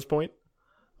the bonus point.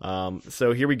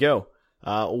 So here we go.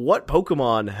 Which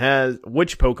Pokemon,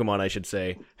 I should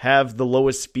say, have the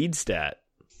lowest speed stat?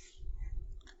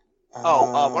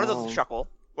 One of those is Shuckle.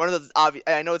 One of those is obvious.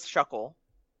 I know it's Shuckle.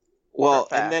 Well,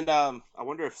 and then I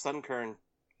wonder if Sunkern,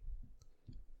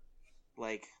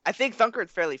 I think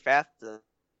Sunkern's fairly fast,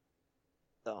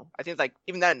 though. I think it's like,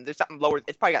 even then, there's something lower.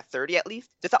 It's probably got 30 at least.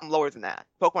 There's something lower than that.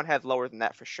 Pokemon has lower than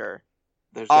that for sure.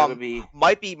 There's gotta be.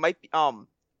 Might be. Does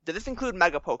this include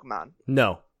Mega Pokemon?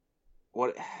 No.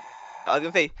 What? I was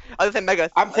gonna say Mega.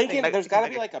 I'm thinking there's gotta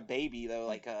be like a baby though.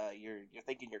 Like you're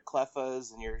thinking your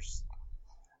Cleffas and your.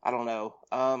 I don't know.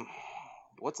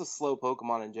 What's a slow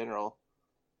Pokemon in general?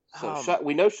 So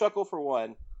we know Shuckle for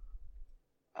one.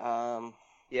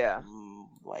 Yeah.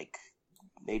 Like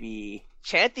maybe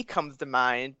Chansey comes to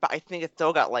mind, but I think it's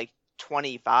still got like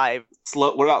 25.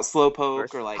 What about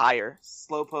Slowpoke or like higher?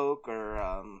 Slowpoke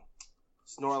or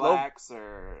Snorlax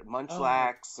or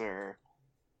Munchlax or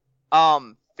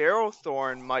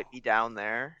Ferrothorn might be down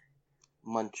there.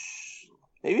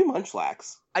 Maybe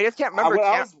Munchlax. I just can't remember.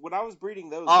 When I was breeding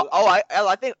those.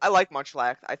 I think I like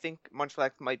Munchlax. I think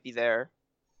Munchlax might be there.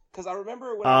 Because I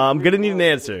remember when I'm gonna need an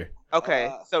answer.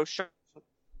 Okay, so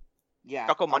yeah,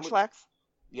 Shuckle Munchlax.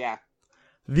 Yeah.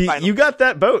 You got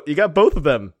that boat. You got both of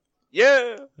them.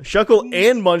 Yeah. Shuckle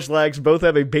and Munchlax both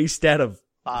have a base stat of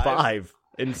 5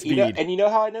 in speed. You know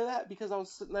how I know that? Because I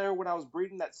was sitting there when I was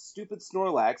breeding that stupid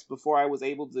Snorlax before I was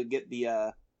able to get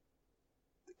the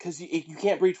because you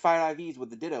can't breed 5 IVs with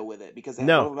the Ditto with it because one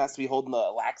of them has to be holding the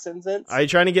Laxin sense. Are you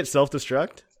trying to get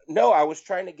self-destruct? No, I was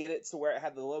trying to get it to where it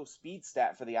had the low speed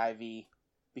stat for the IV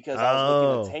because I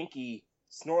was looking at tanky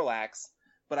Snorlax,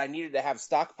 but I needed to have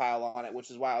stockpile on it,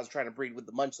 which is why I was trying to breed with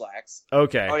the Munchlax.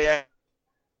 Okay. Oh yeah.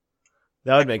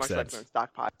 That would make sense.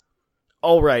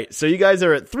 All right, so you guys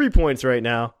are at 3 points right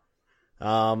now.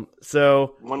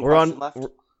 So we're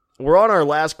on our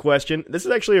last question. This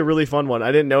is actually a really fun one.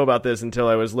 I didn't know about this until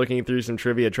I was looking through some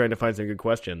trivia trying to find some good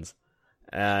questions,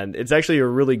 and it's actually a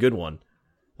really good one.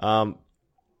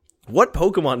 What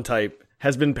Pokemon type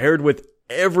has been paired with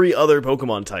every other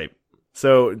Pokemon type?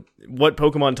 So, what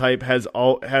Pokemon type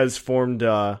has formed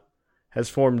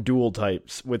dual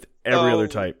types with every other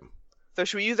type? So,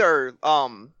 should we use our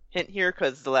hint here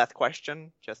because the last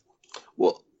question?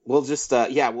 We'll just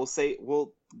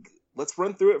let's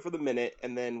run through it for the minute,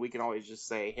 and then we can always just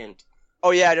say hint.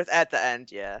 Oh yeah, just at the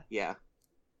end, yeah. Yeah.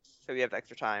 So we have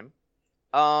extra time.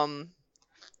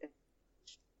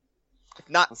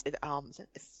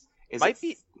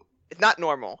 It's not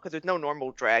normal because there's no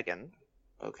normal dragon.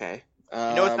 Okay.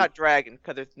 It's not dragon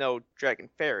because there's no dragon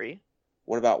fairy.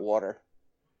 What about water?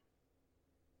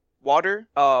 Water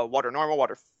normal,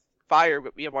 water fire.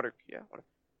 We have water. Yeah,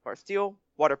 water steel.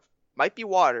 Water might be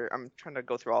water. I'm trying to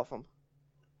go through all of them.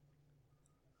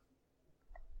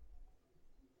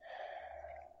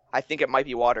 I think it might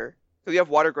be water. So we have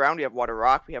water ground, we have water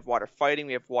rock, we have water fighting,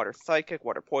 we have water psychic,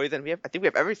 water poison. I think we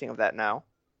have everything of that now.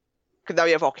 Because now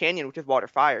we have Volcanion, which is water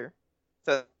fire.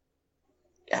 So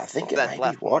yeah, I think it that's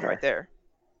might be water right there.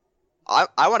 I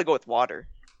want to go with water.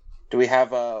 Do we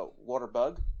have water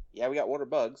bug? Yeah, we got water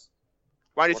bugs.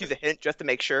 Why don't you just use a hint just to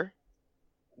make sure?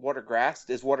 Water grass?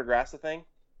 Is water grass a thing?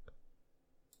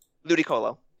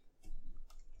 Ludicolo.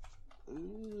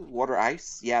 Ooh, water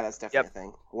ice? Yeah, that's definitely a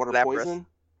thing. Water Lapras. Poison?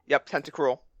 Yep,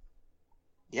 Tentacruel.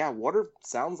 Yeah, water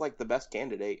sounds like the best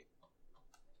candidate.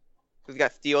 We've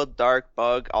got Steel, Dark,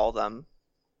 Bug, all of them.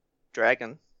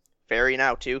 Dragon. Fairy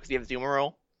now, too, because we have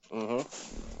Zoomerl.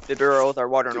 Mm-hmm. The Burrows are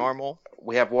water normal.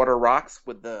 We have water rocks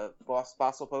with the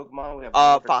fossil Pokemon. We have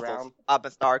fossils.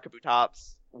 Abastar,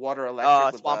 Kabutops. Water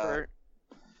electric Swampert.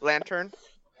 Lantern.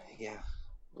 Yeah.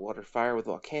 Water fire with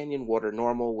Volcanion. Water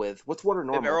normal with... What's water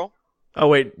normal? Oh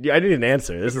wait, I need an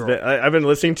answer. I've been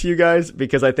listening to you guys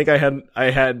because I think I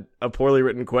had a poorly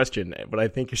written question, but I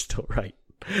think you're still right.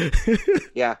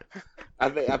 Yeah.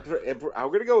 I'm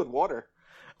gonna go with water.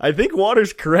 I think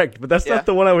water's correct, but that's not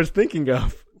the one I was thinking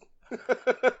of.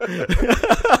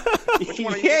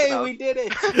 Yay, we did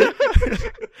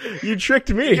it! You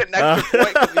tricked me. You get an extra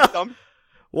point 'cause you stumped.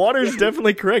 Water's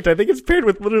definitely correct. I think it's paired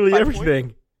with literally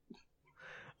everything.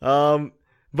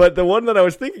 But the one that I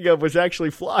was thinking of was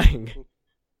actually flying.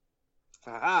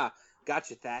 Haha,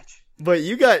 gotcha, Thatch. But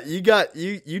you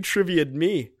trivia'd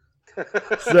me.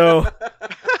 So,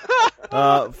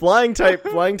 flying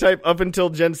type up until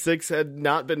Gen 6 had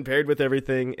not been paired with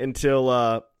everything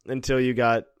until you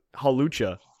got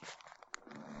Hawlucha.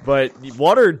 But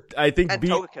water, I think, And beat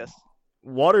Togekiss.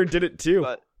 water did it too.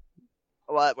 But,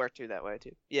 well, it worked too that way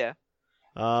too. Yeah.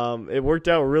 It worked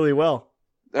out really well.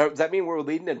 Does that mean we're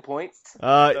leading in points?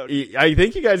 I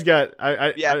think you guys got.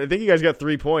 I think you guys got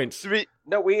 3 points. 3.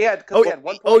 No, we had 1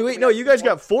 point. Oh wait, no, you guys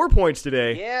got 4 points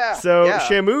today. Yeah. So Yeah.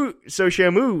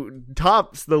 Shamu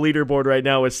tops the leaderboard right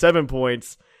now with 7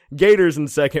 points. Gator's in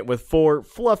second with 4.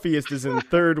 Fluffiest is in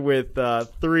third with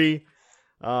 3.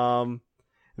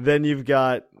 Then you've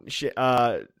got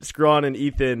Scrawn and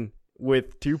Ethan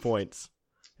with 2 points,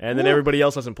 and then everybody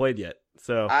else hasn't played yet.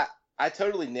 So I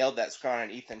totally nailed that Scrawn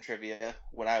and Ethan trivia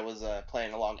when I was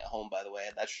playing along at home. By the way,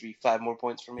 that should be 5 more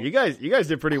points for me. you guys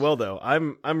did pretty well though.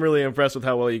 I'm really impressed with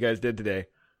how well you guys did today.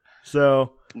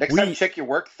 So Next time, check your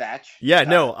work, Thatch. Yeah,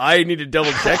 no, I need to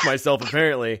double check myself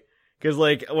apparently. Because,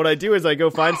 like, what I do is I go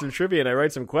find some trivia and I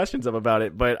write some questions up about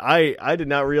it, but I did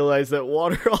not realize that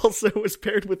water also was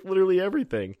paired with literally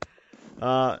everything.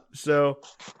 So,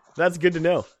 that's good to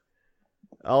know.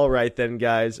 All right then,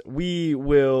 guys. We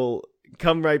will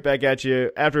come right back at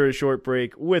you after a short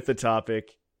break with the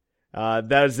topic.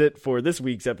 That is it for this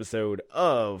week's episode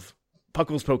of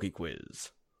Puckle's Poke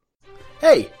Quiz.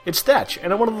 Hey, it's Thatch,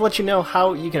 and I wanted to let you know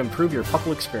how you can improve your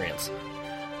Puckle experience.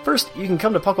 First, you can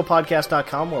come to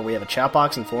PucklePodcast.com where we have a chat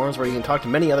box and forums where you can talk to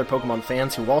many other Pokemon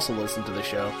fans who also listen to the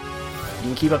show. You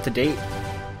can keep up to date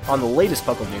on the latest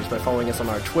Puckle news by following us on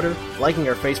our Twitter, liking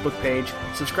our Facebook page,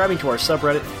 subscribing to our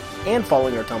subreddit, and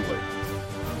following our Tumblr.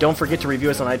 Don't forget to review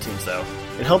us on iTunes, though.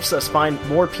 It helps us find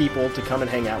more people to come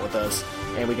and hang out with us,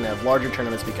 and we can have larger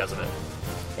tournaments because of it.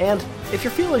 And if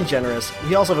you're feeling generous,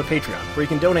 we also have a Patreon where you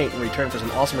can donate in return for some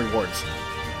awesome rewards.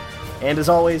 And as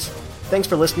always, thanks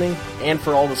for listening, and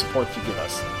for all the support you give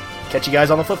us. Catch you guys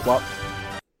on the flip-flop.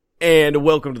 And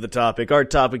welcome to the topic. Our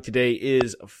topic today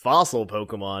is fossil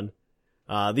Pokemon.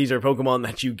 These are Pokemon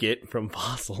that you get from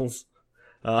fossils,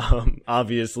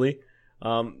 obviously.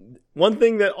 One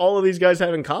thing that all of these guys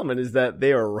have in common is that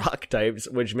they are rock types,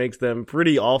 which makes them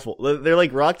pretty awful. They're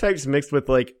like rock types mixed with,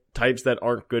 like, types that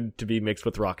aren't good to be mixed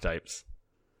with rock types.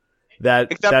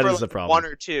 That Except for is like the problem. 1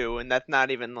 or 2, and that's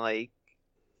not even like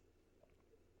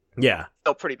Yeah.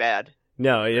 still pretty bad.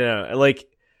 No, yeah, like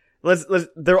let's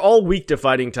they're all weak to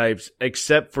fighting types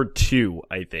except for 2,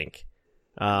 I think.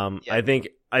 Yeah. I think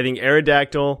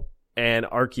Aerodactyl and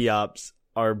Archeops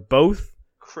are both.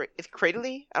 Is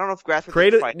Cradily? I don't know if Grass was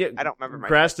Cradle- fight. yeah, I don't remember.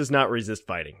 Grass does not resist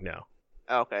fighting. No.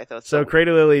 Oh, okay, So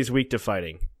Cradily is weak to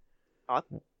fighting, Oh.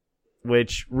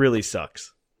 which really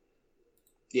sucks.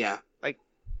 Yeah.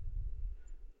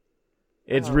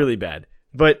 It's really bad.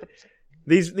 But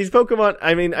these Pokemon,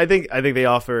 I mean, I think they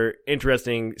offer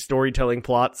interesting storytelling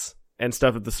plots and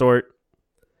stuff of the sort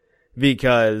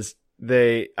because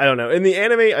I don't know. In the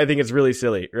anime, I think it's really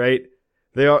silly, right?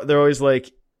 They're always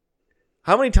like,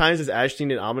 how many times has Ash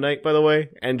seen an Ammonite, by the way,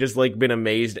 and just like been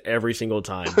amazed every single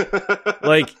time?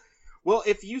 Like, well,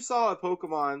 if you saw a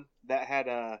Pokemon that had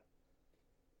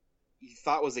you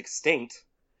thought was extinct,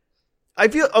 I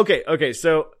feel okay.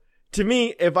 So to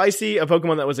me, if I see a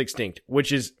Pokemon that was extinct,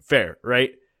 which is fair,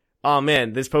 right? Oh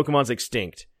man, this Pokemon's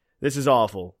extinct. This is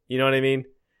awful. You know what I mean?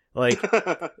 Like,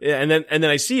 yeah, and then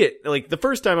I see it. Like the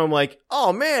first time, I'm like,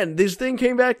 oh man, this thing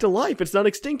came back to life. It's not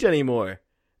extinct anymore.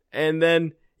 And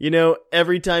then, you know,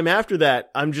 every time after that,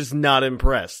 I'm just not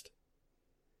impressed.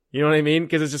 You know what I mean?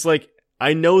 Because it's just like,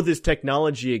 I know this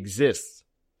technology exists.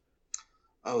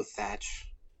 Oh, Thatch.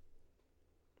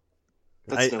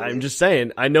 I'm just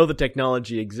saying, I know the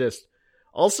technology exists.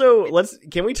 Also,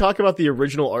 can we talk about the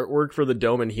original artwork for the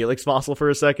Dome and Helix fossil for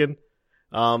a second?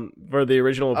 For the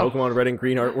original Pokemon Red and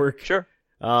Green artwork. Sure.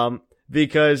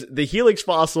 Because the Helix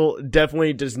fossil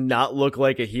definitely does not look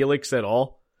like a Helix at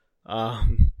all.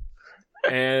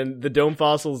 And the Dome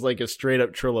fossil is like a straight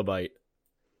up Trilobite.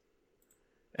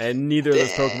 And neither of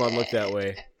those Pokemon look that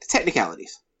way.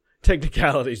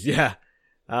 Technicalities, yeah.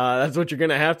 That's what you're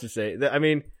gonna have to say. I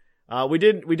mean, we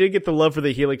did get the love for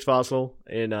the Helix fossil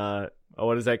in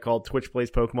what is that called? Twitch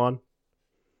Plays Pokemon.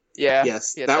 Yeah.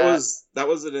 Yes, yeah, that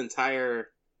was an entire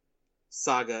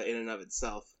saga in and of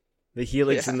itself. The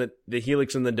helix in the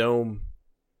helix in the dome.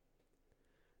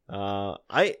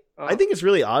 I think it's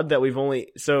really odd that we've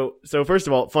only so first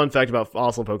of all, fun fact about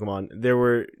fossil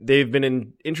Pokemon, they've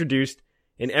been introduced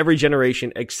in every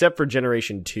generation except for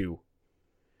Generation 2.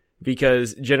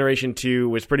 Because Generation 2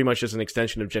 was pretty much just an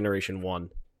extension of Generation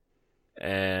 1.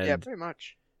 And yeah, pretty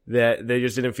much. That they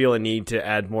just didn't feel a need to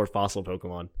add more fossil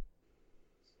Pokemon.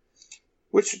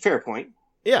 Which, fair point.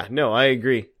 Yeah, no, I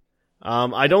agree.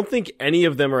 I don't think any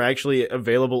of them are actually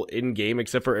available in game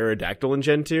except for Aerodactyl in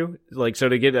Gen 2. Like, so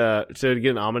to get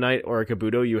an Ammonite or a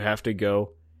Kabuto, you have to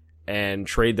go and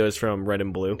trade those from Red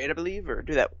and Blue. I believe, or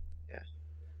do that.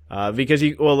 Yeah. Because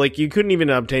you couldn't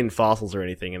even obtain fossils or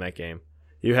anything in that game.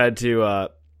 You had to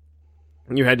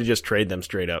just trade them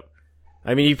straight up.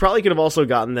 I mean, you probably could have also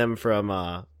gotten them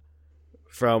from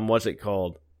what's it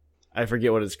called? I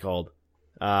forget what it's called.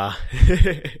 It's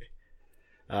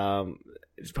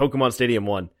Pokemon Stadium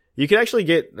 1. You could actually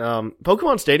get,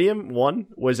 Pokemon Stadium 1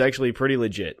 was actually pretty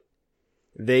legit.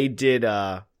 They did,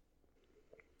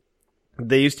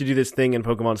 they used to do this thing in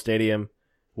Pokemon Stadium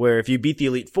where if you beat the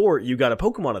Elite Four, you got a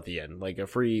Pokemon at the end, like a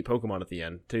free Pokemon at the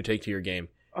end to take to your game.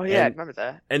 Oh yeah, I remember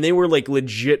that. And they were like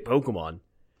legit Pokemon.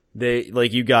 They,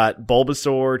 like, you got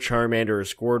Bulbasaur, Charmander, or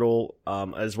Squirtle,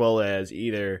 as well as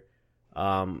either,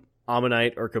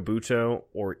 Ammonite or Kabuto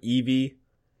or Eevee,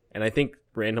 and I think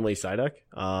randomly Psyduck.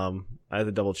 I have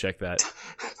to double check that.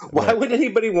 Why would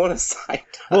anybody want a Psyduck?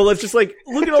 Well, it's just like,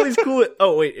 look at all these cool.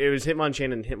 Oh wait, it was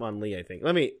Hitmonchan and Hitmonlee, I think.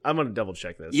 I'm gonna double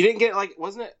check this. You didn't get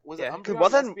was it Yeah,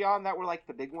 Umbreon and Espeon that were like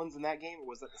the big ones in that game, or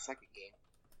was that the second game?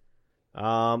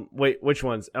 Wait, which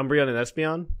ones? Umbreon and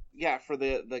Espeon? Yeah, for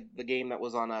the game that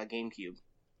was on GameCube.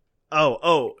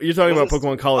 Oh, you're talking about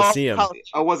Pokemon Coliseum.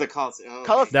 Oh, was it Coliseum? Oh,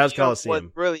 Coliseum that was Coliseum.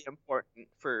 Was really important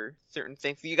for certain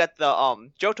things. You got the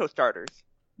Johto starters.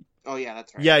 Oh yeah,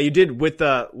 that's right. Yeah, you did with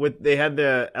they had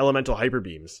the elemental hyper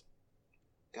beams.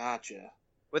 Gotcha.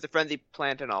 With the frenzy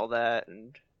plant and all that,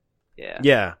 and yeah.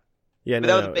 Yeah. But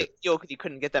that was a big deal because you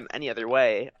couldn't get them any other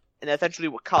way. And essentially,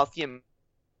 what Coliseum,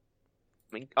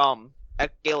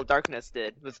 Gale of Darkness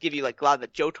did was give you like a lot of the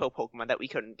Johto Pokemon that we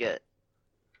couldn't get.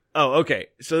 Oh, okay.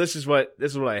 So this is what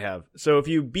I have. So if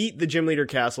you beat the Gym Leader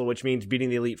Castle, which means beating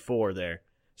the Elite Four there.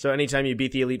 So anytime you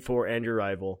beat the Elite Four and your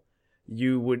rival,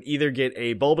 you would either get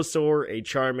a Bulbasaur, a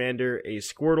Charmander, a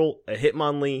Squirtle, a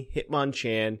Hitmonlee,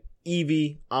 Hitmonchan,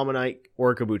 Eevee, Ammonite,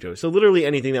 or a Kabuto. So literally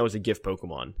anything that was a gift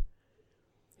Pokemon.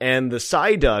 And the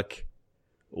Psyduck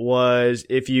was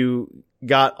if you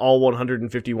got all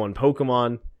 151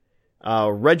 Pokemon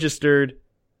registered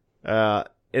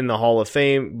in the Hall of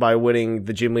Fame by winning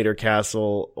the Gym Leader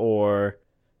Castle or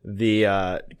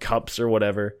the Cups or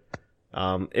whatever.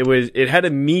 It had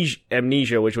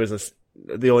Amnesia, which was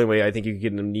the only way I think you could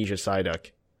get an Amnesia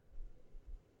Psyduck.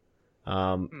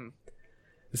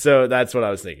 So that's what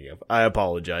I was thinking of. I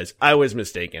apologize. I was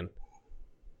mistaken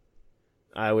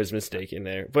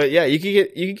there. But yeah, you could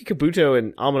get Kabuto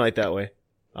and Ammonite that way.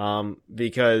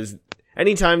 Because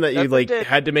anytime that you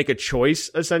had to make a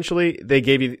choice, essentially, they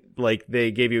gave you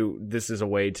this is a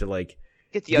way to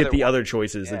get the other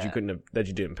choices that you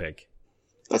didn't pick.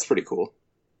 That's pretty cool.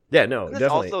 Yeah, no, Isn't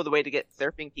definitely. Also, the way to get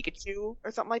Surfing Pikachu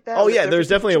or something like that. Oh yeah, there's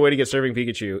definitely a way to get Surfing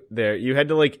Pikachu there. You had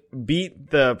to beat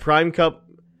the Prime Cup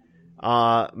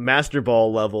Master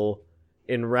Ball level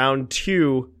in round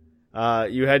 2.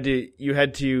 You had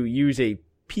to use a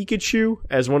Pikachu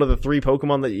as one of the 3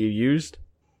 Pokemon that you used.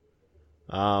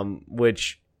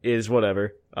 Which is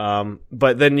whatever.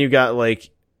 But then you got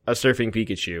a Surfing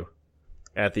Pikachu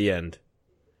at the end.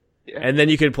 Yeah. And then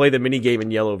you could play the minigame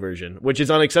in yellow version, which is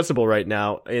inaccessible right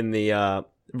now in the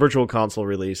Virtual Console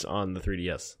release on the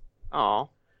 3DS.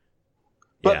 Oh.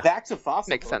 But back to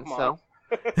fossil Makes Pokemon. sense though.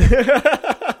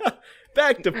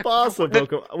 Back to fossil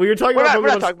Pokemon. We're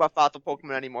not talking about fossil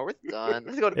Pokemon anymore. We're done.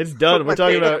 Let's go to it's done. We're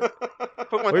talking about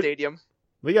Pokemon Stadium.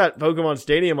 We got Pokemon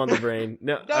Stadium on the brain.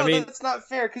 No, I mean that's not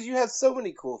fair because you have so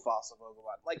many cool fossil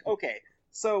Pokemon. Okay,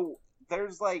 so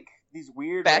there's these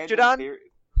weird Bastiodon,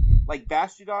 like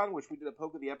Bastiodon, which we did a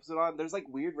poke of the episode on. There's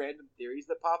weird random theories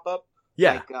that pop up.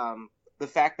 Yeah. The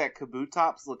fact that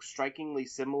Kabutops look strikingly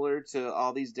similar to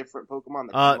all these different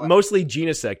Pokemon. Mostly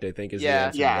Genesect, I think, is the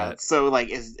answer to that. So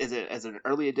is it as an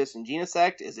early edition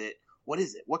Genesect? What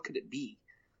is it? What could it be?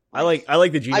 I like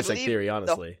the Genesect theory,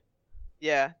 honestly.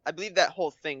 Yeah, I believe that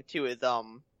whole thing too is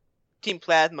Team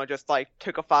Plasma just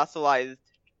took a fossilized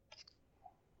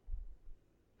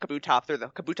Kabutops or the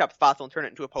Kabutops fossil and turned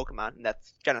it into a Pokemon, and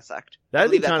that's Genesect. That'd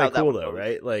be kind of cool though,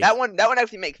 right? That one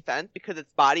actually makes sense because its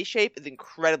body shape is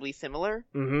incredibly similar.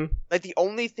 Mm-hmm. The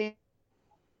only thing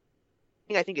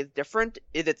I think is different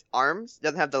is its arms. It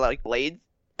doesn't have the blades,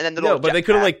 and then the No, little but they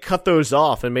could have jetpack. like cut those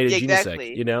off and made a Yeah, Genesect,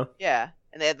 exactly. you know? Yeah,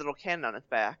 and they had the little cannon on its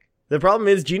back. The problem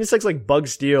is Genesect's like Bug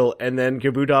Steel, and then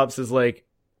Kabutops is like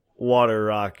Water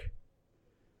Rock.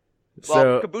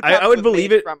 Well, So Kabutops I would was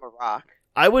believe made it. from a rock.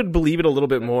 I would believe it a little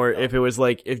bit more if it was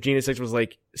like if Genesect was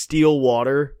like Steel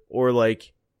Water or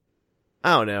like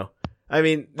I don't know. I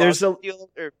mean, there's a Steel,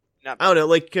 or not I don't know,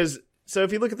 like because so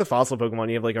if you look at the fossil Pokemon,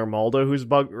 you have like Armaldo, who's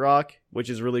Bug Rock, which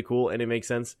is really cool and it makes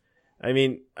sense. I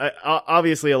mean,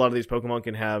 obviously a lot of these Pokemon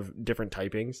can have different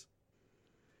typings,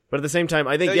 but at the same time,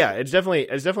 I think So it's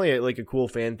definitely like a cool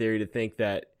fan theory to think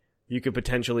that you could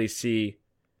potentially see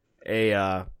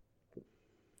a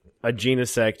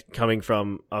Genesect coming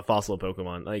from a fossil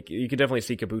Pokemon. Like you could definitely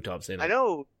see Kabutops in it. I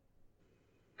know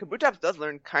Kabutops does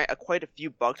learn quite a few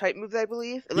bug type moves, I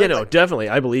believe. It Yeah, learns, no, like, definitely,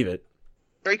 I believe it.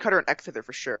 Fairy Cutter and Exeter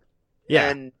for sure. Yeah,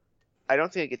 And I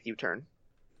don't think it gets U-turn.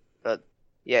 But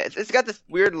yeah, it's got this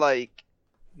weird like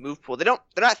move pool. They're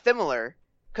not similar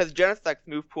because Genesect's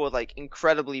move pool is like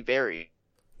incredibly varied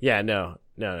yeah, no.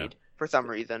 for some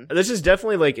reason. This is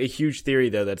definitely like a huge theory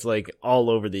though. That's like all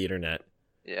over the internet.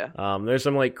 Yeah. There's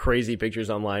some like crazy pictures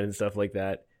online and stuff like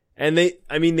that, and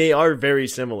they are very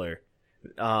similar.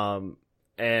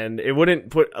 And it wouldn't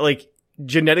put like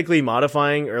genetically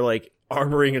modifying or like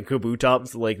armoring a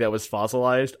Kabutops like that was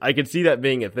fossilized. I could see that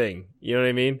being a thing. You know what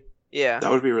I mean? Yeah. That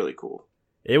would be really cool.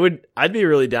 It would. I'd be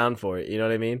really down for it. You know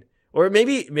what I mean? Or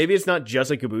maybe it's not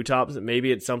just a Kabutops.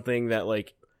 Maybe it's something that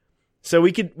like. So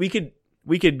we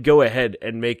could go ahead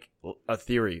and make a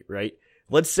theory, right?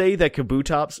 Let's say that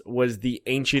Kabutops was the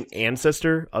ancient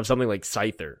ancestor of something like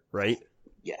Scyther, right?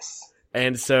 Yes.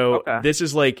 And so Okay. this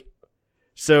is like,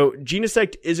 so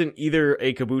Genesect isn't either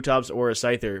a Kabutops or a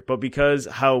Scyther, but because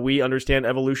how we understand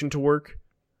evolution to work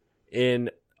in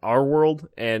our world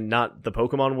and not the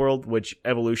Pokemon world, which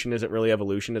evolution isn't really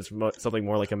evolution, it's something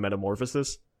more like a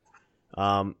metamorphosis.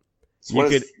 So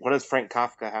You what does Frank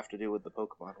Kafka have to do with the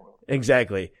Pokemon world?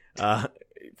 Exactly.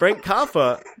 Frank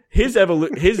Kafka,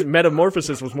 his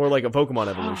metamorphosis was more like a Pokemon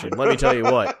evolution. Let me tell you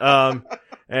what.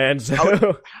 And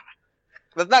so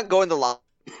Let's not go into long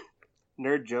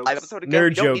Nerd jokes. episode again. nerd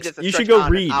We don't need jokes. this to You should stretch go on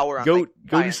an read. hour on, Go like, do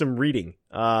science. some reading.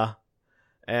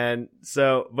 And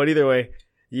so, but either way,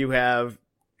 you have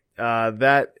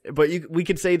that. But we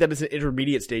could say that it's an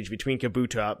intermediate stage between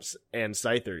Kabutops and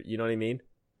Scyther. You know what I mean?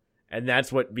 And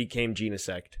that's what became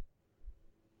Genesect.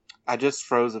 I just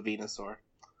froze a Venusaur.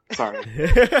 Sorry.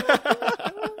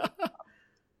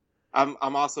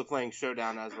 I'm also playing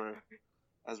Showdown as we're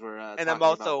And talking I'm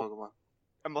about also- Pokemon.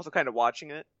 I'm also kind of watching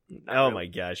it. Not Oh really. my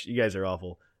gosh, you guys are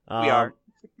awful. We are.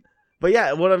 But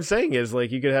yeah, what I'm saying is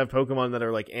like you could have Pokemon that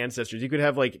are like ancestors. You could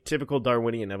have like typical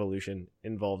Darwinian evolution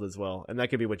involved as well, and that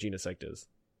could be what Genesect is.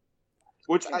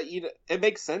 Which it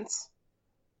makes sense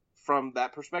from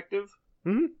that perspective.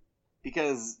 Mhm.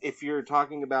 Because if you're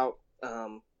talking about,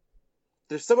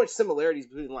 there's so much similarities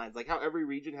between the lines, like how every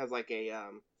region has like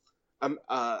an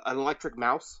electric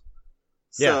mouse.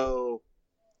 So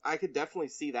I could definitely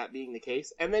see that being the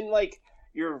case. And then like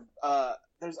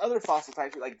there's other fossil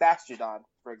types like Bastiodon,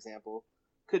 for example,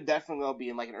 could definitely well be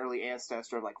in like an early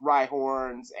ancestor of like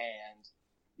Rhyhorns and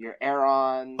your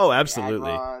Aerons. Oh, your absolutely.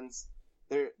 Agrons.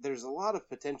 There's a lot of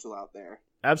potential out there.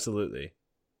 Absolutely.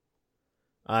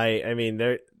 I mean,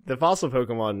 the fossil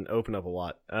Pokemon open up a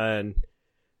lot, and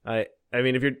I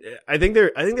mean, I think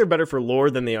they're better for lore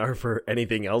than they are for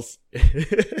anything else.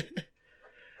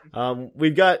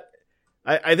 We've got,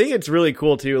 I think it's really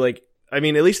cool too. Like, I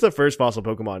mean, at least the first fossil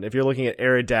Pokemon. If you're looking at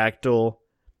Aerodactyl,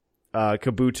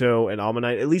 Kabuto, and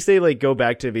Ammonite, at least they like go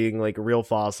back to being like real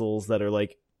fossils that are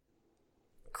like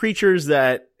creatures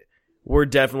that were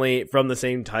definitely from the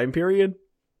same time period.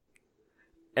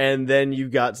 And then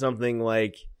you've got something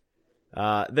like,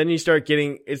 then it starts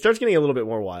getting a little bit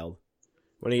more wild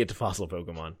when you get to fossil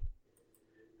Pokemon.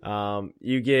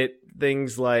 You get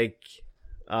things like,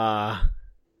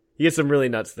 you get some really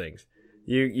nuts things.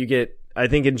 You get, I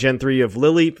think in Gen 3 of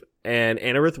Lileep and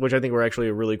Anorith, which I think were actually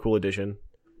a really cool addition.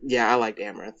 Yeah, I liked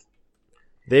Amaranth.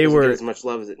 They Doesn't were get as much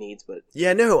love as it needs, but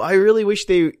Yeah, no, I really wish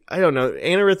I don't know,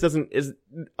 Anorith is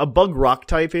a bug rock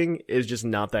typing is just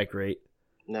not that great.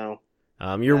 no.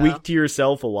 You're Yeah. weak to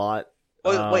yourself a lot.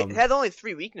 Wait, it has only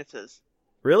 3 weaknesses.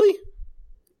 Really?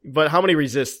 But how many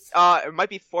resists? It might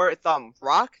be 4. It's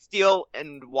rock, steel,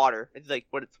 and water. It's like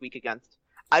what it's weak against.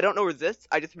 I don't know resist.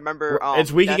 I just remember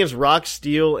It's weak that's- against rock,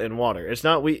 steel, and water. It's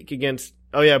not weak against.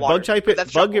 Oh yeah, Water. bug type. But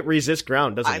that's Bug shuffle. resists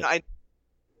ground, doesn't it?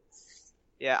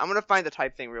 Yeah, I'm gonna find the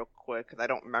type thing real quick because I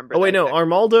don't remember. Oh wait, that no. exact-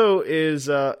 Armaldo is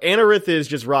Anorith is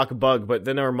just rock bug, but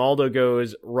then Armaldo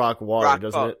goes rock water, Rock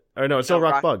doesn't bug. it? Or no, it's still No,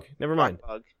 rock rock- bug. Never mind. Rock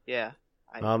bug. Yeah,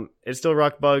 It's still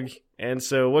rock bug, and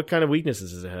so what kind of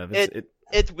weaknesses does it have?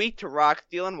 It's weak to rock,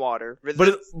 steel, and water. But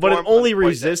it Resists only normal and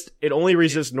poison.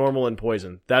 resists normal and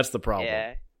poison. That's the problem.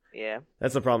 Yeah.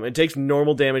 That's the problem. It takes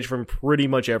normal damage from pretty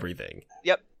much everything.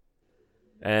 Yep.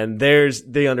 And there's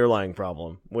the underlying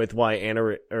problem with why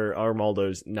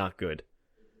Armaldo's not good.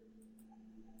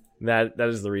 That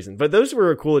is the reason. But those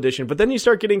were a cool addition. But then you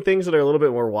start getting things that are a little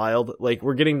bit more wild. Like,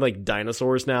 we're getting, like,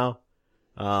 dinosaurs now.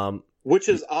 Which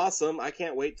is awesome. I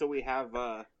can't wait till we have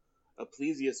a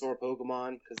plesiosaur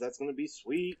Pokemon, because that's going to be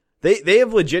sweet. They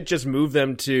have legit just moved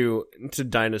them to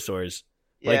dinosaurs.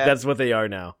 Like, Yeah. that's what they are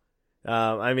now.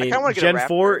 I mean, kinda wanna get a Gen raptor.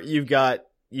 4, you've got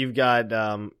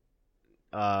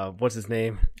what's his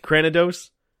name? Cranidos?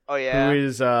 Oh yeah. Who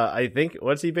is, I think,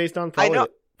 what's he based on? I know-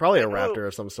 Probably a I know. raptor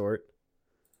of some sort.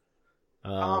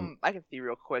 I can see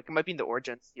real quick. It might be in the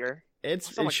origins here. It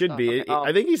much should stuff. be. Okay,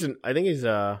 I think he's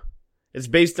it's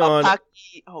based on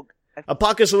Oh,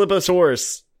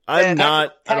 Apocalipsosaurus. I'm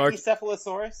not an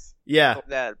Pachycephalosaurus? Yeah,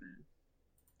 that.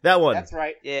 that one. That's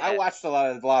right. Yeah. I watched a lot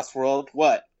of The Lost World.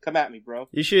 What? Come at me, bro.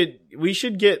 We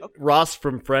should get Ross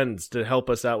from Friends to help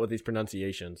us out with these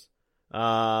pronunciations.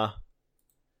 And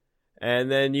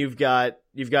then you've got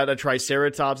a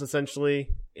Triceratops essentially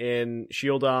in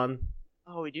Shieldon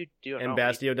Oh, we do. and don't we?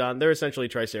 Bastiodon. They're essentially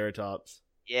Triceratops.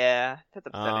 Yeah, that's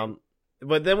upsetting.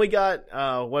 But then we got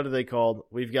what are they called?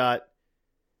 We've got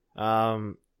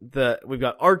Arkin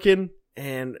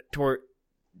and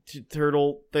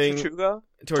turtle thing.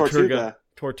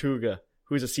 Tortuga,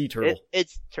 who's a sea turtle.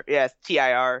 It's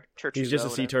TIR. He's just a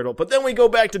sea turtle. But then we go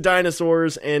back to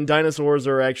dinosaurs, and dinosaurs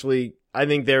are actually, I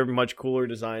think they're much cooler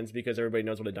designs because everybody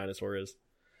knows what a dinosaur is.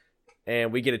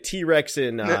 And we get a T-Rex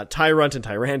in Tyrunt and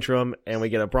Tyrantrum, and we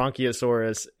get a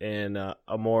Bronchiosaurus in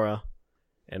Amora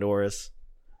and Oris.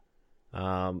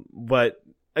 But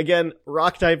again,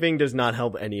 rock typing does not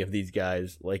help any of these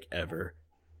guys, like, ever.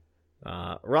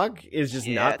 Rock is just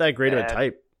not that great of a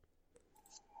type.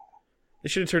 They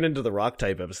should have turned into the rock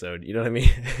type episode, you know what I mean?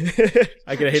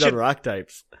 I could hate on rock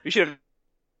types. We should have.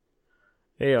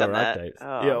 Hey, on done rock that. types.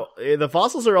 Oh. The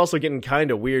fossils are also getting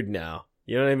kind of weird now.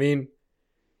 You know what I mean?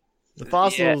 The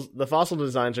fossil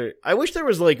designs are. I wish there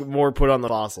was like more put on the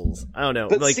fossils. I don't know.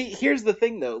 But like, see, here's the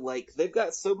thing though. Like, they've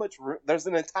got so much. There's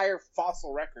an entire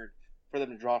fossil record for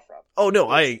them to draw from. oh no,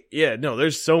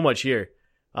 there's so much here.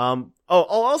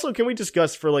 Also, can we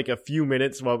discuss for like a few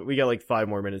minutes? Well, we got like 5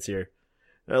 more minutes here.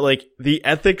 Like the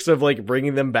ethics of like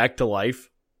bringing them back to life.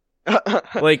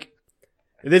 Like,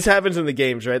 this happens in the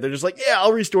games, right? They're just like, yeah,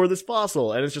 I'll restore this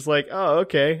fossil, and it's just like, oh,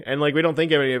 okay, and like we don't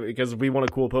think of any of it because we want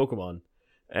a cool Pokemon.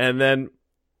 And then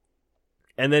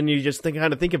you just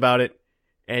kind of think about it,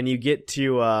 and you get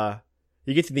to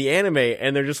the anime,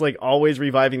 and they're just like always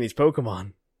reviving these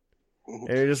Pokemon, and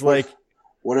you're just what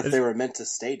if they were meant to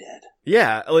stay dead?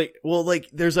 yeah, like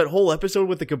there's that whole episode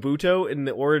with the Kabuto in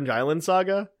the Orange Island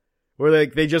saga, where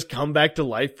like they just come back to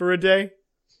life for a day,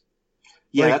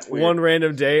 Yeah, like that's weird. one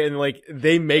random day, and like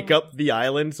they make up the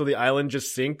island, so the island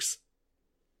just sinks,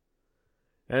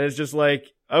 and it's just like,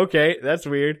 okay, that's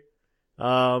weird.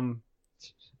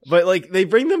 But like they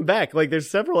bring them back. Like there's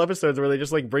several episodes where they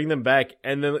just like bring them back,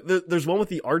 and then there's one with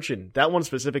the Archon. That one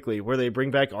specifically, where they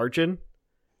bring back Archon.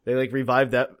 They like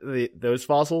revive those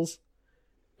fossils,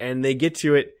 and they get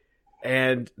to it,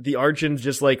 and the Archon's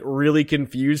just like really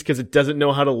confused because it doesn't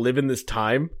know how to live in this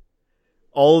time.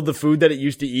 All of the food that it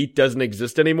used to eat doesn't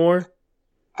exist anymore.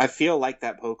 I feel like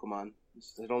that Pokemon.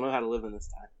 I don't know how to live in this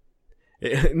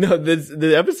time. No,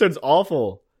 the episode's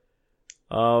awful.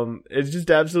 It's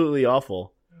just absolutely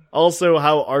awful. Also,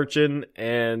 how Archon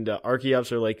and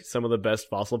Archeops are like some of the best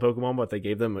fossil Pokemon, but they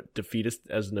gave them Defeatist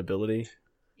as an ability.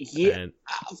 Yeah, And,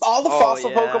 all the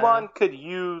fossil yeah. Pokemon could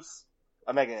use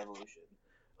a Mega Evolution.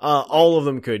 all of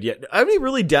them could. Yeah, I'd be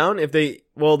really down if they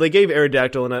gave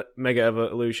Aerodactyl a Mega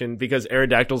Evolution because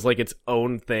Aerodactyl's like its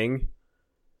own thing.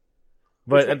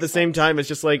 But at the same time, it's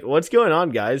just like, what's going on,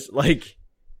 guys? Like,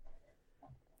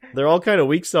 they're all kind of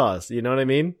weak sauce. You know what I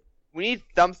mean? We need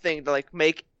something to like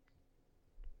make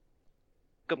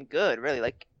them good, really.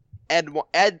 Like, add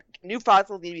new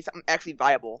fossils need to be something actually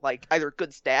viable, like either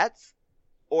good stats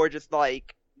or just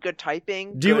like good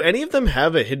typing. Do good- any of them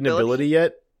have a hidden ability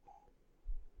yet?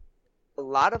 A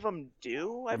lot of them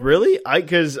do. I believe. Really? I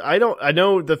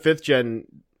know the 5th gen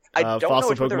I don't know fossil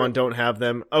which one they're- Pokemon don't have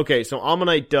them. Okay, so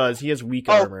Ammonite does. He has weak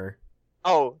armor.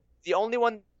 Oh, the only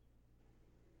one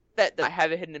that does not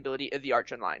have a hidden ability is the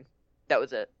Archon line. That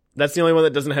was it. That's the only one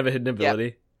that doesn't have a hidden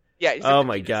ability. Yeah. he's Oh a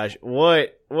my Defeatist. gosh,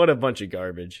 what a bunch of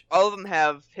garbage. All of them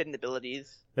have hidden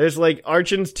abilities. There's like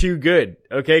Archon's too good.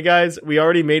 Okay, guys, we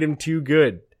already made him too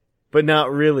good, but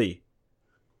not really.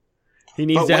 He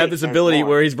needs But to have wait, this there's ability more.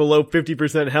 where he's below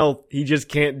 50% health. He just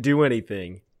can't do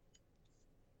anything.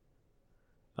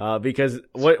 Because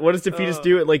what does Defeatus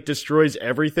do? It like destroys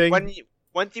everything.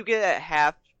 Once you get at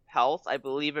half health, I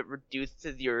believe it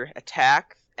reduces your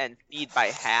attack and speed by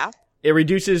half. It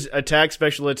reduces attack,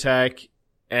 special attack,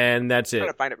 and that's I'm it.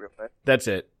 trying to find it real quick. That's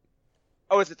it.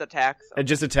 Oh, it's just attacks. And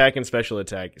just attack and special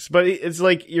attack. But it's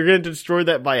like you're going to destroy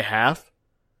that by half.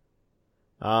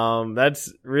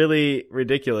 That's really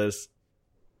ridiculous.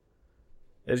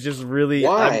 It's just really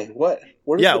Why? What?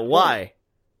 What is yeah, the point?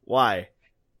 why?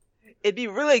 It'd be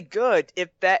really good if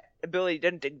that ability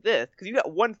didn't exist, because you got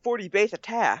 140 base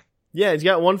attack. Yeah, he's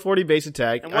got 140 base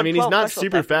attack. And I mean, he's 112 not special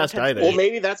super attack, fast 110 either. Well,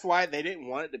 maybe that's why they didn't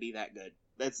want it to be that good.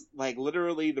 That's like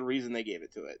literally the reason they gave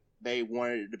it to it. They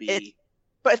wanted it to be.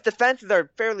 But its defenses are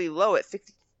fairly low at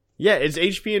 65 Yeah, its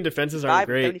HP and defenses aren't and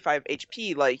great. 75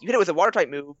 HP. Like, you hit it with a water type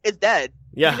move, it's dead.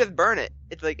 Yeah. You just burn it.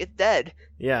 It's like, it's dead.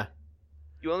 Yeah.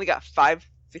 You only got 5,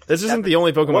 6, This isn't 7. the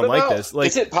only Pokemon What like about- this. Like,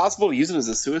 is it possible to use it as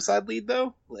a suicide lead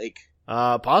though? Like,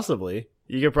 possibly.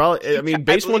 You could probably, I mean,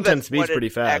 base believe 110 that's speed's what pretty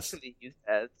it's fast. Actually used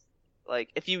as. Like,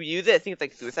 if you use it, I think it's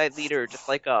like Suicide Leader or just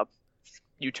like a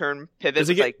U-turn pivot Does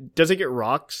it with get, does it get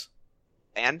rocks?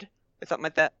 and or something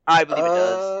like that. I believe it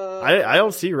does. I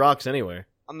don't see rocks anywhere.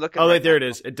 I'm looking. Oh, right wait, there now. it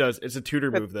is. It does. It's a tutor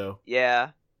move, though. Yeah.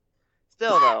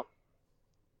 Still though,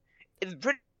 it's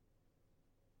pretty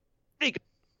good.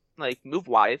 Like move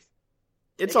wise.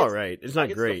 It's I guess- alright. It's not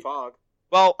It's the great. fog.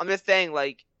 Well, I'm just saying,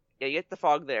 like, yeah, you get the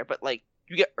fog there, but like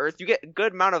you get Earth, you get a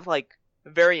good amount of like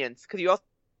variance because you also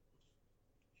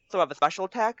have a special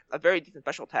attack, a very decent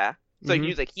special attack. So you Mhm. can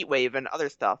use like Heat Wave and other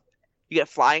stuff. You get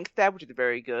Flying Stab, which is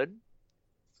very good.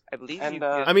 I believe. And, you,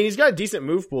 I mean, he's got a decent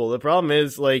move pool. The problem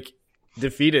is, like,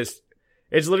 Defeatus.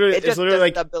 It's literally, it's just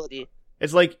like, the ability.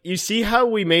 it's like, you see how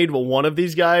we made one of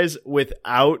these guys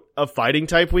without a fighting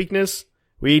type weakness?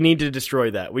 We need to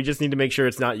destroy that. We just need to make sure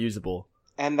it's not usable.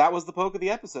 And that was the poke of the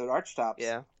episode, Archtops.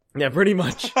 Yeah. Yeah, pretty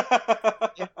much.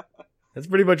 That's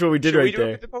pretty much what we did Should we right do it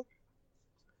there. with the Poke-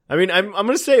 I mean, I'm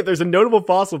gonna say if there's a notable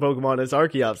fossil Pokemon, it's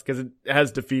Archeops, because it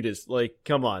has Defeatus. Like,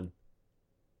 come on.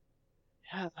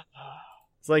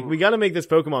 It's like, we gotta make this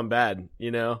Pokemon bad,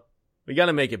 you know? We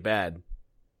gotta make it bad.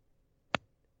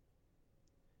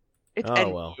 It's Oh,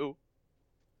 NU.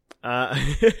 well.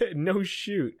 No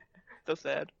shoot. So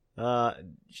sad.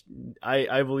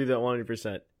 I believe that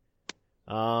 100%.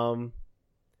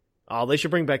 Oh, they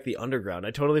should bring back the Underground.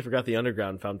 I totally forgot the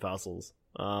Underground found fossils.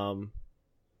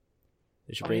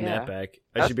 They should bring that back.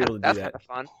 I should be able to do That's that. kind of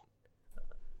fun.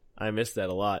 I missed that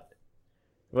a lot.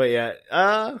 But yeah,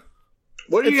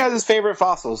 What are you guys' favorite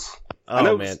fossils? I oh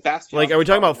know man. Bastion Like, are we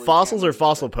talking about probably fossils or can,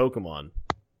 fossil but- Pokemon?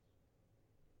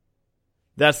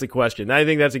 That's the question. I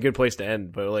think that's a good place to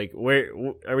end. But like, where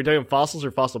are we talking fossils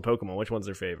or fossil Pokemon? Which one's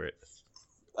their favorite?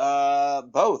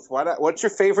 Both. Why not? What's your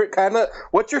favorite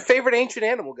what's your favorite ancient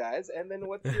animal, guys? And then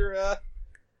what's your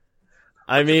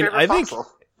I mean, favorite I fossil?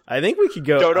 think we could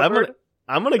go. Dodo I'm bird?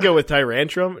 gonna go with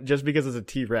Tyrantrum just because it's a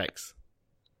T-Rex.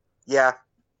 Yeah.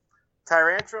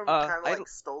 Tyrantrum kind of I- like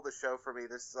stole the show for me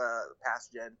this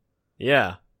past gen.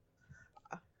 Yeah.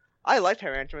 I like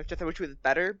Tyrantrum, it's just I wish it was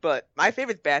better, but my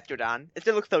favorite's Bastiodon. It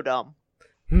still looks so dumb.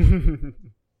 I It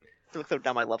looks so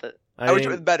dumb, I love it. I wish it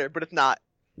mean, was better, but it's not.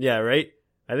 yeah, right.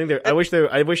 I think they're.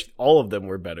 I wish all of them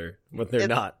were better, but they're It-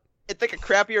 not. It's like a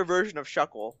crappier version of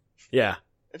Shuckle. Yeah.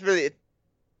 It's really...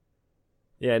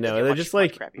 Yeah, no, Like a they're much just more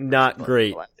like crappy version not of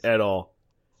great Celeste. at all.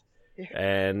 Yeah.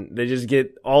 And they just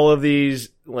get all of these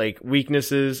like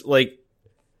weaknesses. Like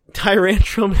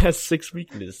Tyrantrum has 6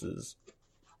 weaknesses.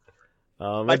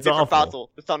 My It's favorite awful.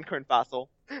 fossil, the Sunkern fossil.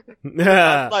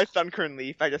 That's my Sunkern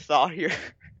leaf I just saw here.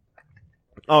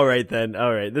 All right then.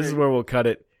 All right, this is where we'll cut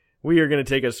it. We are going to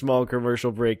take a small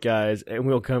commercial break, guys, and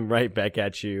we'll come right back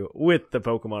at you with the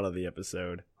Pokemon of the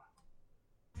episode.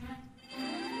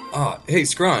 Hey,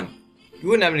 Scrawn. You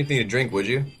wouldn't have anything to drink, would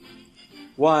you?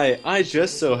 Why, I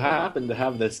just so happen to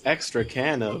have this extra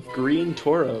can of green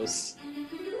Tauros.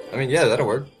 I mean, yeah, that'll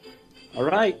work.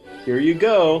 Alright, here you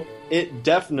go. It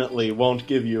definitely won't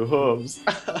give you hooves.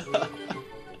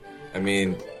 I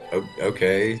mean,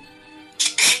 okay.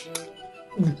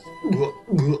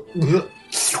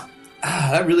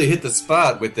 That really hit the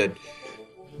spot with the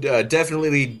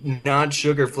definitely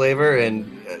non-sugar flavor, and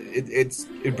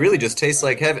it really just tastes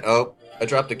like heaven. Oh, I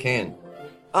dropped a can.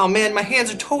 Oh man, my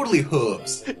hands are totally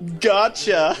hooves.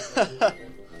 Gotcha!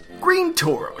 Green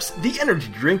Tauros, the energy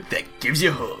drink that gives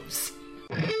you hooves.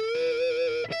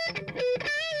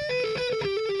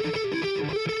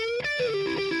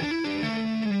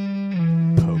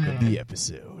 Poke of the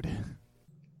episode.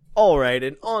 All right,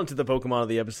 and on to the Pokemon of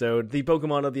the episode. The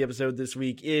Pokemon of the episode this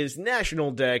week is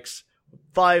National Dex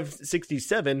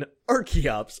 567,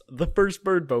 Archeops, the first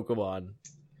bird Pokemon.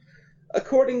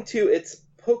 According to its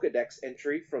Pokedex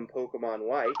entry from Pokemon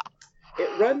White,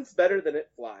 it runs better than it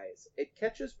flies. It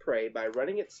catches prey by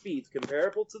running at speeds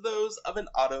comparable to those of an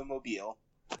automobile.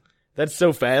 That's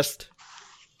so fast.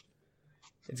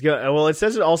 It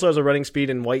says it also has a running speed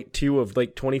in White 2 of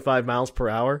like 25 miles per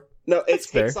hour. No, it That's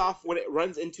takes fair. off when it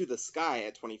runs into the sky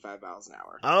at 25 miles an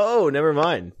hour. Oh, never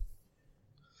mind.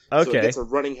 Okay. So it gets a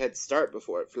running head start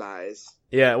before it flies.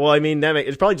 Yeah, well, I mean,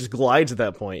 it probably just glides at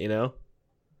that point, you know?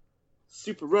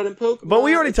 Super running Pokemon. But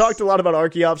we already talked a lot about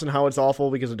Archeops and how it's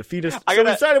awful because of Defeatist, so we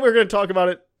decided we were going to talk about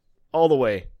it all the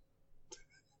way.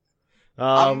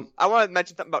 I want to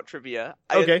mention something about trivia.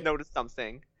 I just noticed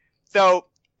something. So,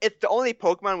 it's the only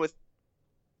Pokemon with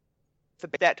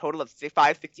that total of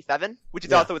 567, which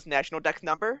is also its national dex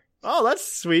number. Oh,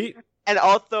 that's sweet. And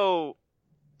also,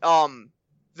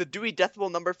 the Dewey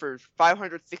Decibel number for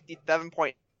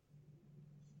 567.9,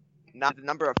 the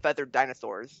number of feathered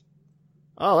dinosaurs.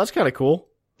 Oh, that's kind of cool.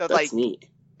 So that's neat.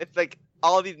 It's like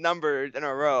all of these numbers in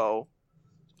a row.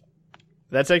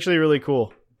 That's actually really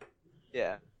cool.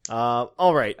 Yeah.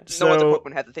 All right. No other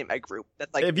Pokemon has the same egg group.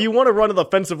 That's like if you want to run it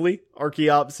offensively,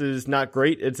 Archeops is not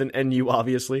great. It's an NU,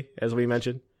 obviously, as we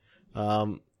mentioned.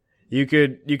 You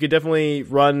could definitely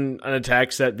run an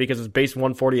attack set because it's base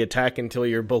 140 attack until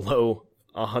you're below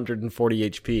 140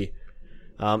 HP.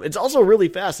 It's also really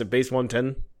fast at base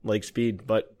 110 like speed,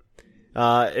 but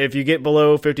if you get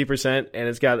below 50% and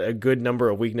it's got a good number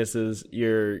of weaknesses,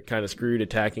 you're kind of screwed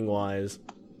attacking wise.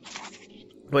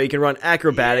 But you can run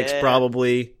acrobatics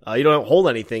probably. You don't hold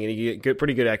anything and you get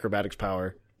pretty good acrobatics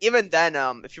power. Even then,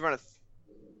 if you run a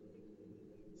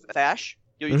sash,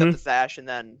 you'll use up the sash and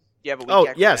then you have a weak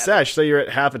acrobatics. Sash, so you're at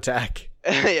half attack.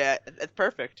 Yeah, it's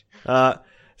perfect.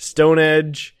 Stone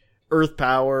Edge, Earth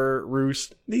Power,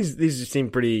 Roost. These just seem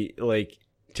pretty like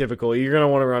typical. You're gonna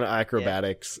want to run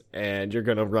acrobatics and you're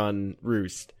gonna run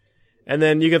Roost. And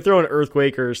then you can throw an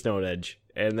Earthquake or Stone Edge.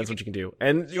 And that's what you can do.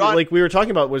 And like we were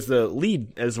talking about was the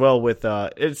lead as well with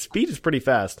its speed is pretty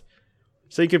fast.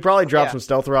 So you could probably drop some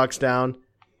Stealth Rocks down.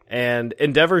 And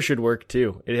Endeavor should work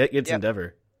too. It gets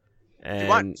Endeavor. And if you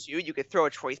want to, you could throw a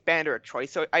Choice Band or a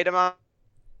Choice item on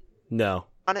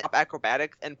it,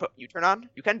 acrobatics, and put U-turn on.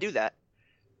 You can do that.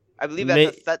 I believe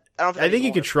that's a set. I think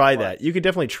you could try that. You could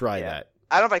definitely try that.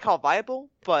 I don't know if I call it viable,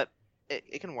 but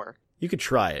it can work. You could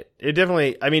try it. It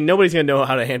definitely, I mean, nobody's going to know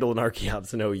how to handle an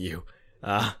Archeops in OU.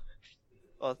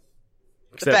 Well,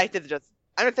 the fact is just,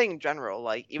 I'm just saying in general,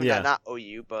 like, even though not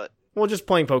OU, but... Well, just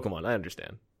playing Pokemon, I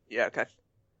understand. Yeah, okay.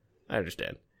 I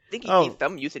understand. I think you need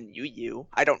some use in UU.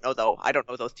 I don't know, though. I don't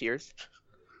know those tiers.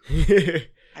 I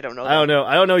don't know. I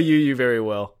don't know UU very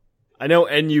well. I know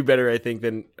NU better, I think,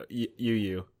 than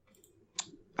UU.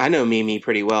 I know Mimi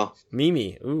pretty well.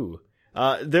 Mimi, ooh.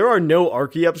 There are no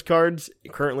Archeops cards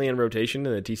currently in rotation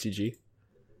in the TCG.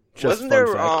 Wasn't there,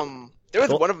 there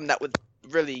was one of them that was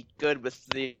really good with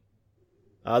the...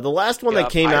 the last one that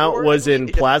came out was in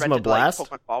Plasma Blast. Like,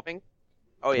 Pokemon Evolving.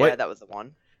 Oh yeah, that was the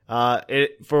one.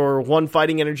 For one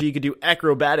fighting energy, you could do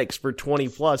Acrobatics for 20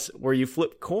 plus, where you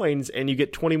flip coins and you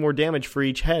get 20 more damage for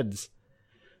each heads.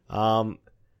 And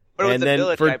then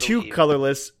ability, for two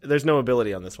colorless, there's no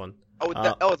ability on this one.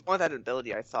 It's one that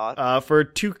ability I thought.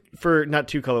 For not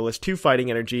two colorless, two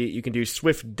fighting energy, you can do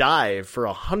Swift Dive for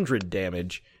 100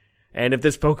 damage. And if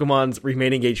this Pokemon's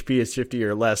remaining HP is 50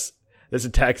 or less, this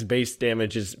attack's base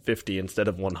damage is 50 instead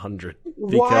of 100.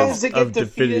 Why does it get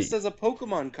Defeatist as a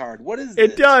Pokemon card? What is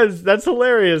this? It does. That's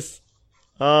hilarious.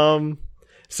 So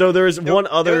there's one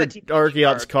other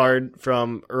Archeops card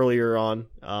from earlier on.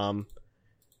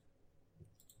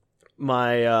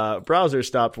 My browser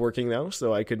stopped working though,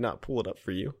 so I could not pull it up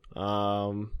for you.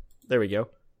 There we go.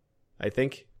 I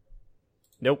think.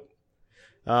 Nope.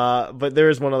 But there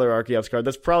is one other Archeops card.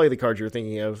 That's probably the card you're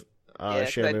thinking of,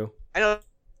 Shamu. I know.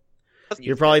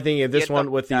 You're probably thinking of this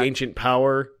one with the Ancient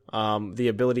Power, the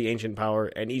ability Ancient Power,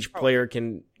 and each player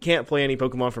can't play any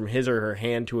Pokemon from his or her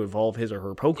hand to evolve his or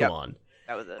her Pokemon. Yep.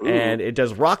 That was it. And it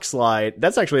does Rock Slide.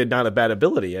 That's actually not a bad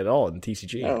ability at all in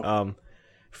TCG. Oh.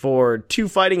 For two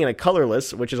fighting and a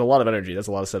colorless, which is a lot of energy, that's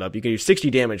a lot of setup, you can do 60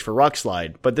 damage for Rock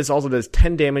Slide, but this also does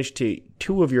 10 damage to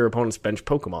two of your opponent's bench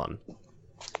Pokemon.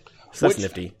 So that's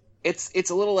nifty. It's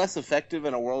a little less effective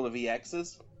in a world of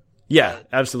EXs. Yeah,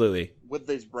 absolutely. With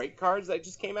these break cards that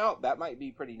just came out, that might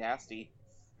be pretty nasty.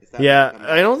 Yeah,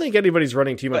 I don't think anybody's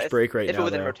running too much break right now. If it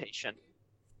was in rotation.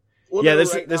 Well, yeah,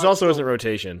 this also isn't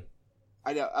rotation.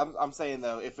 I know. I'm saying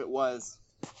though, if it was,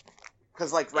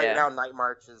 because like right now, Night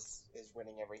March is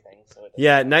winning everything. So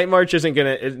Night March isn't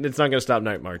gonna. It's not gonna stop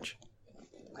Night March.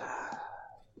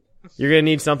 You're gonna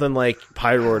need something like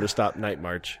Pyroar to stop Night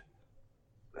March.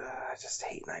 I just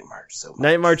hate Night March so much.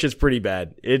 Night March is pretty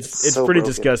bad. It's so pretty broken.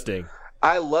 disgusting.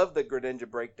 I love the Greninja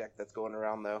break deck that's going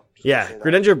around though. Yeah,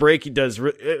 Greninja break does.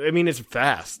 It's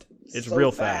fast. It's So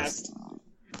real fast.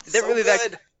 Is it really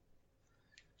that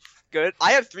good?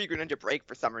 I have 3 Greninja break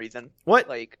for some reason. What?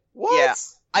 Like, What? yeah,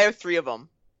 I have 3 of them.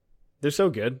 They're so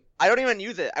good. I don't even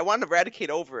use it. I want to eradicate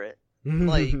over it.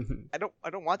 Like, I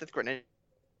don't want this Greninja.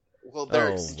 Well,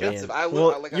 they're Oh, expensive. man.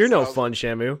 Well, like I you're said, no I was- fun,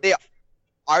 Shamu.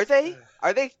 Are they?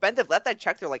 Are they expensive? Let that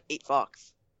check. They're like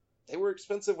 $8. They were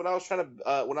expensive when I was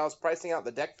when I was pricing out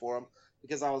the deck for them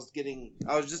because I was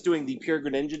just doing the pure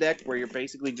Greninja deck where you're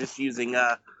basically just using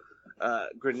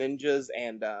Greninjas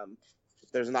and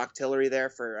there's an Octillery there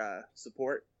for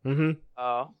support. Mm-hmm.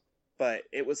 Oh. But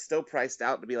it was still priced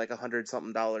out to be like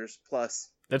 $100-something plus.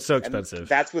 That's so And expensive.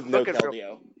 that's with no Look at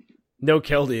Keldeo. No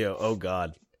Keldeo. Oh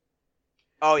God.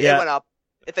 Oh yeah, Yeah. it went up.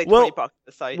 It's like Well- $20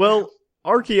 the site. Well,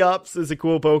 Archeops is a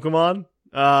cool Pokemon.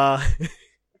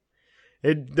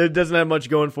 It doesn't have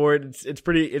much going for it. It's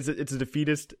a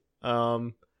defeatist.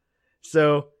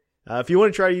 So if you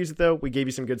want to try to use it though, we gave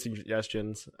you some good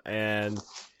suggestions. And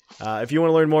if you want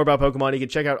to learn more about Pokemon, you can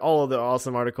check out all of the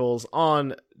awesome articles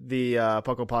on the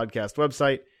Puckle Podcast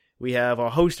website. We have a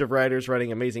host of writers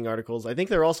writing amazing articles. I think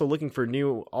they're also looking for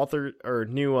new authors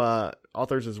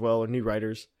as well, or new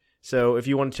writers. So if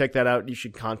you want to check that out, you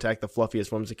should contact the fluffiest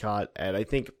Whimsicott at, I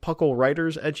think,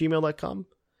 pucklewriters@gmail.com.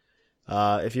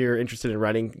 If you're interested in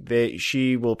writing,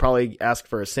 she will probably ask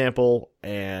for a sample,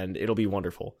 and it'll be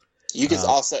wonderful. You can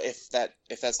also, if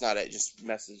that's not it, just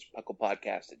message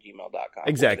pucklepodcast@gmail.com.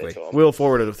 Exactly. We'll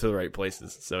forward it to the right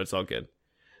places, so it's all good.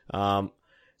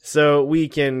 So we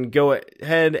can go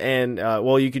ahead and,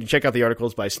 you can check out the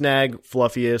articles by Snag,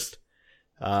 Fluffiest,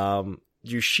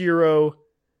 Yushiro,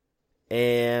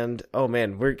 and, oh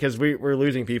man, we're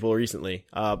losing people recently.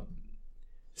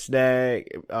 Snag,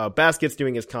 Basket's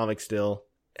doing his comic still,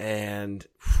 and,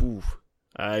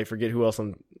 I forget who else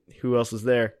is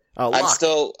there.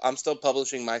 Locke. I'm still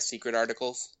publishing my secret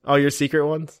articles. Oh, your secret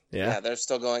ones? Yeah. They're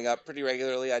still going up pretty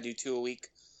regularly. I do 2 a week.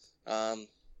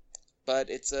 But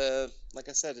it's like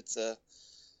I said, it's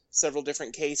several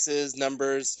different cases,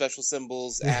 numbers, special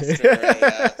symbols after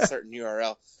a certain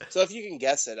URL. So if you can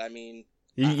guess it, I mean,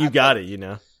 you got it, you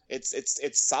know. It's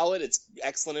solid. It's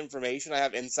excellent information. I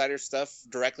have insider stuff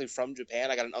directly from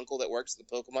Japan. I got an uncle that works at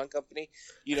the Pokemon Company.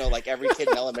 You know, like every kid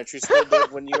in elementary school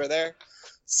did when you were there.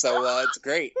 So it's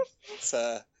great. It's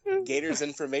Gators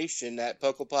information at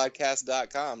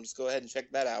PokePodcast.com. Just go ahead and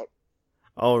check that out.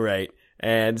 All right.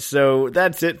 And so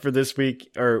that's it for this week,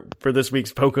 or for this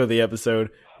week's Poco the episode.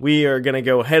 We are going to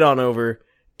go head on over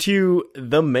to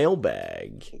the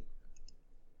mailbag.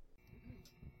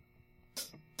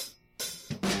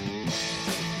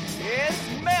 It's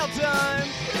mail time!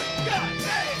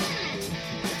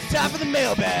 It's time for the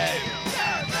mailbag!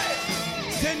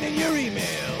 Send in your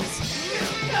emails!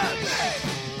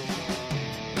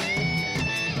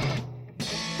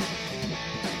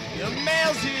 Your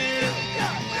mail's here!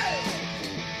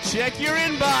 Check your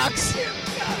inbox!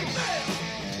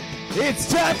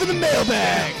 It's time for the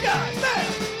mailbag!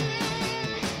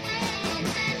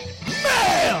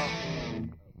 Mail!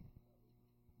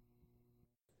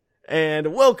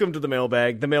 And welcome to the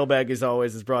mailbag. The mailbag, as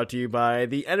always, is brought to you by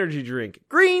the energy drink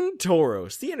Green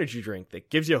Tauros, the energy drink that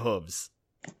gives you hooves.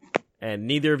 And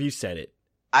neither of you said it.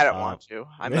 I don't want to.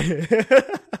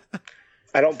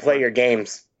 I don't play your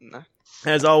games. No.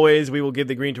 As always, we will give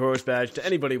the Green Tauros badge to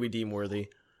anybody we deem worthy.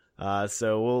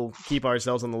 So we'll keep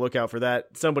ourselves on the lookout for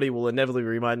that. Somebody will inevitably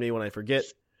remind me when I forget.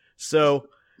 So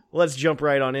let's jump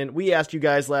right on in. We asked you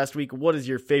guys last week, what is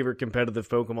your favorite competitive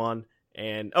Pokemon?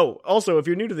 And, also, if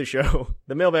you're new to the show,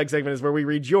 the mailbag segment is where we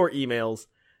read your emails.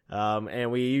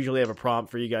 And we usually have a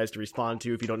prompt for you guys to respond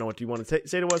to if you don't know what you want to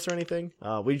say to us or anything.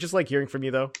 We just like hearing from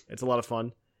you, though. It's a lot of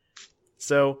fun.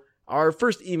 So our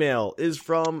first email is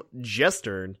from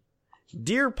Jestern.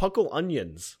 Dear Puckle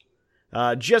Onions,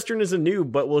 Jestern is a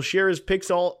noob, but will share his picks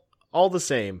all the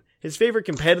same. His favorite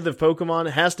competitive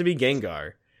Pokemon has to be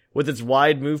Gengar. With its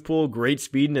wide move pool, great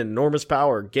speed, and enormous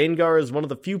power, Gengar is one of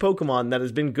the few Pokemon that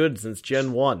has been good since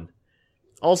Gen 1.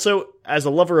 Also, as a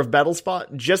lover of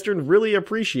Battlespot, Jestern really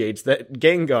appreciates that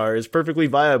Gengar is perfectly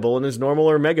viable in his normal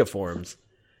or Mega forms.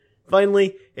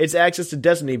 Finally, its access to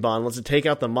Destiny Bond lets it take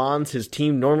out the Mons his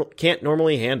team can't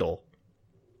normally handle.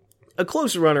 A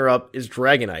close runner-up is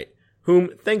Dragonite,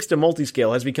 whom, thanks to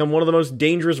Multiscale, has become one of the most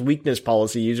dangerous weakness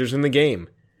policy users in the game.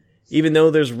 Even though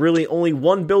there's really only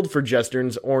one build for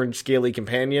Jestern's orange scaly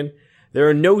companion, there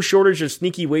are no shortage of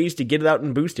sneaky ways to get it out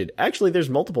and boosted. Actually, there's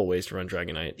multiple ways to run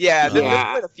Dragonite. Yeah, there's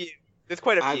quite a few. There's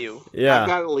quite a few. Yeah. I've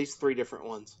got at least 3 different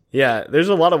ones. Yeah, there's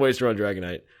a lot of ways to run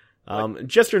Dragonite.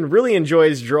 Jester really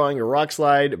enjoys drawing a rock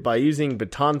slide by using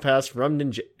Baton Pass from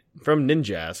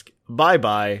Ninjask.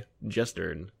 Bye-bye,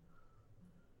 Jester.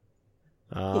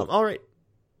 All right.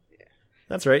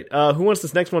 That's right. Who wants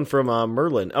this next one from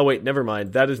Merlin? Oh, wait, never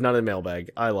mind. That is not a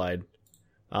mailbag. I lied.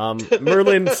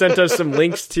 Merlin sent us some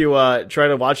links to try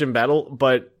to watch him battle,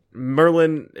 but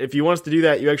Merlin, if you want us to do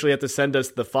that, you actually have to send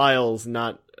us the files,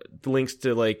 not links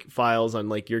to like files on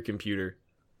like your computer.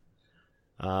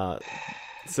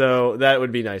 So that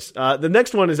would be nice. The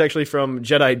next one is actually from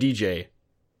Jedi DJ.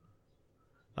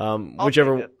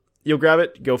 Whichever you'll grab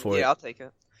it, go for it. Yeah, I'll take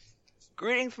it.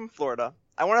 Greetings from Florida.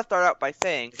 I want to start out by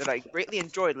saying that I greatly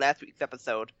enjoyed last week's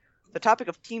episode. The topic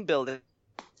of team building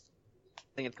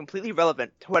is completely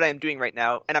relevant to what I am doing right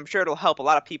now, and I'm sure it'll help a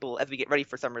lot of people as we get ready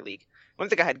for Summer League.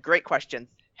 Whimsicott had great questions.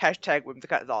 Hashtag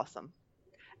Whimsicott is awesome.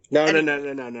 No.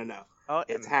 Oh,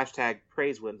 it's hashtag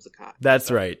praise Whimsicott.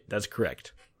 That's right. That's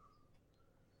correct.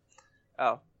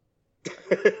 Oh.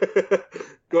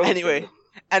 Go ahead.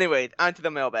 Anyway, on to the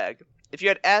mailbag. If you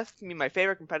had asked me my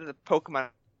favorite competitive Pokemon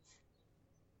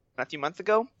a few months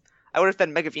ago, I would have said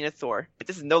Mega Venusaur, but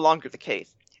this is no longer the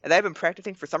case. As I have been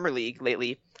practicing for Summer League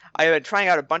lately, I have been trying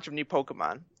out a bunch of new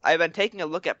Pokemon. I have been taking a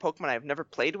look at Pokemon I have never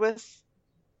played with.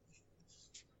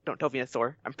 Don't tell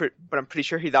Venusaur, but I'm pretty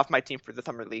sure he's off my team for the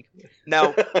Summer League.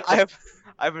 Now, I have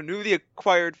a newly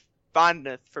acquired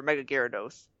fondness for Mega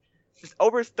Gyarados. This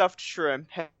overstuffed shrimp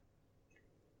has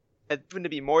proven to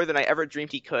be more than I ever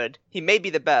dreamed he could. He may be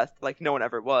the best, like no one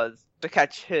ever was. To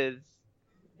catch his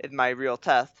is my real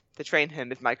test. To train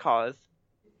him is my cause.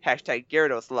 Hashtag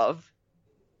Gyarados love.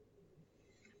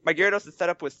 My Gyarados is set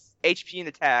up with HP and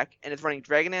attack, and is running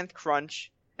Dragon Dance,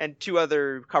 Crunch, and 2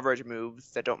 other coverage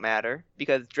moves that don't matter,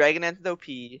 because Dragon Dance is OP.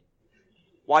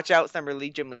 Watch out, Summer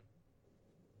League Gym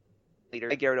Leader.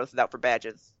 My Gyarados is out for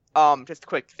badges. Just a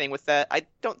quick thing with that. I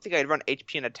don't think I'd run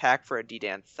HP and attack for a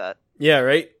D-Dance set. Yeah,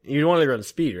 right? You'd want to run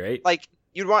speed, right? Like,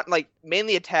 you'd want, like,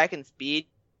 mainly attack and speed.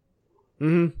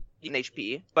 Mm-hmm. In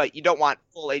HP, but you don't want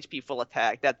full HP, full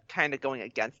attack. That's kind of going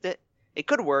against it. It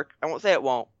could work. I won't say it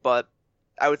won't, but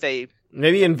I would say...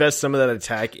 Maybe invest some of that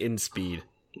attack in speed.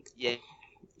 Yeah.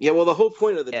 Yeah, well, the whole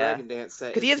point of the Dragon Dance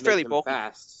set is he is to fairly make him bulky.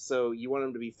 fast, so you want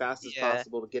him to be fast as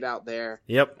possible to get out there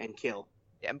and kill.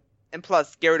 Yeah, and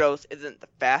plus, Gyarados isn't the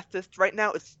fastest right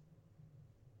now.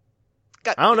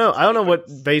 I don't know what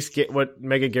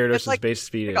Mega Gyarados' like, base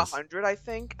speed is. 100, I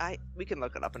think. We can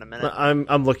look it up in a minute.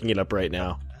 I'm looking it up right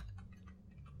now.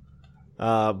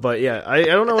 But yeah, I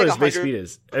don't know what his base speed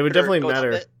is. It would definitely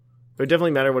matter. It would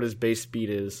definitely matter what his base speed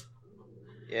is.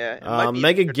 Yeah.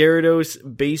 Mega Gyarados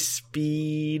base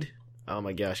speed. Oh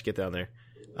my gosh, get down there.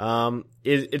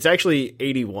 It's actually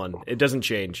 81. It doesn't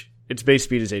change. Its base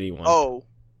speed is 81.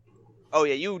 Oh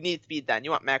yeah, you need speed then.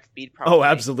 You want max speed probably. Oh,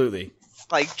 absolutely.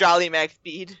 Like Jolly max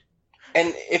speed.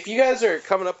 And if you guys are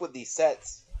coming up with these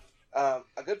sets, a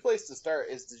good place to start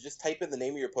is to just type in the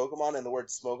name of your Pokemon and the word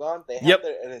Smogon. They have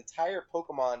an entire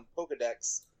Pokemon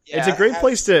Pokedex. Yeah. It's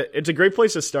a great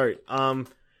place to start.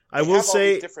 I will say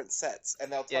all these different sets,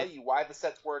 and they'll tell you why the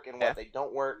sets work and why they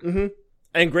don't work. Mm-hmm.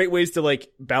 And great ways to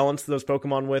like balance those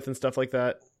Pokemon with and stuff like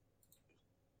that.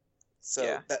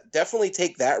 So definitely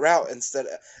take that route instead.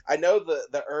 I know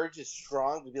the urge is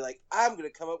strong to be like, I'm going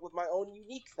to come up with my own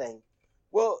unique thing.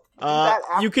 Well,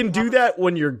 you can do that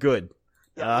when you're good.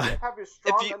 Yeah, you have your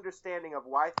strong understanding of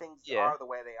why things are the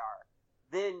way they are.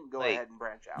 Then go ahead and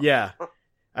branch out. Yeah.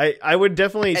 I would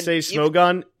definitely say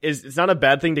Smogon it's not a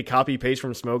bad thing to copy paste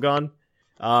from Smogon.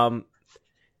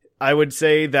 I would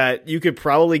say that you could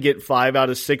probably get 5 out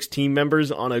of 6 team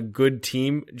members on a good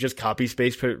team just copy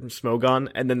paste from Smogon,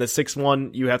 and then the 6th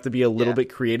one you have to be a little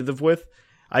bit creative with.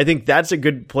 I think that's a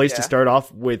good place to start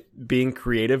off with being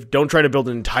creative. Don't try to build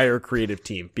an entire creative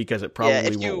team because it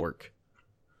probably won't work.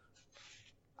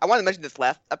 I wanted to mention this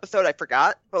last episode, I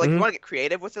forgot, but like you want to get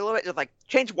creative with it a little bit, just like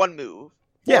change one move.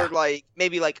 Or like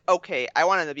maybe like, okay, I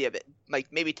want him to be a bit like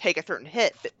maybe take a certain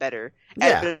hit a bit better.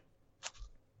 Yeah.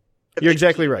 You're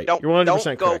exactly right. You're 100%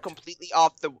 correct. Don't go completely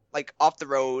off the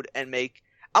road and make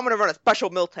I'm gonna run a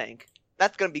special Miltank.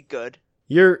 That's gonna be good.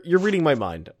 You're reading my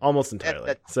mind almost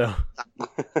entirely. So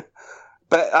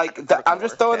but I'm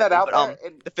just throwing that out there.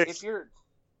 And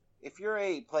if you're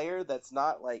a player that's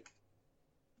not like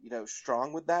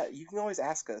strong with that, you can always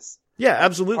ask us. Yeah,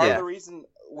 absolutely. Part of the reason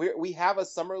we have a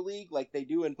summer league like they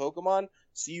do in Pokemon,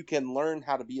 so you can learn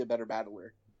how to be a better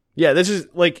battler. Yeah, this is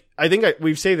like I think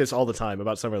we say this all the time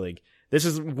about Summer League. This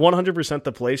is 100%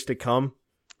 the place to come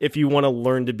if you want to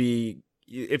learn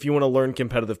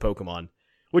competitive Pokemon.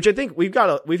 Which I think we've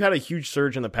had a huge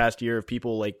surge in the past year of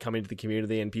people like coming to the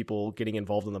community and people getting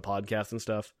involved in the podcast and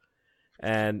stuff.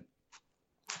 And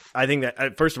I think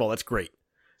that, first of all, that's great.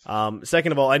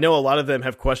 Second of all, I know a lot of them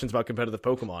have questions about competitive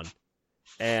Pokemon.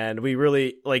 And we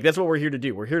really, like, that's what we're here to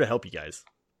do. We're here to help you guys.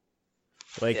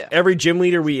 Like, every gym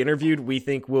leader we interviewed, we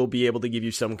think will be able to give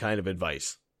you some kind of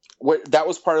advice. That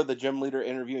was part of the gym leader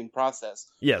interviewing process.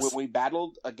 Yes. When we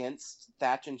battled against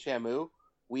Thatch and Shamu,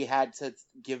 we had to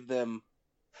give them,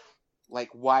 like,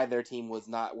 why their team was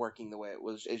not working the way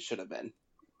it should have been.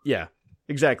 Yeah,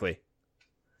 exactly.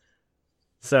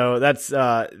 So that's,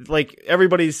 like,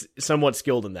 everybody's somewhat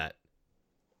skilled in that.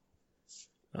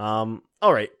 All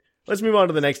right. Let's move on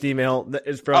to the next email. That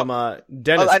is from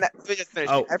Dennis.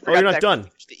 You're not done.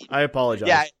 I apologize.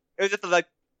 Yeah, it was just like,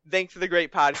 thanks for the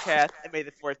great podcast. I made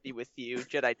this worth be with you,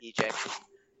 Jedi DJ.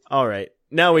 All right.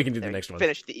 Now we can do the next one.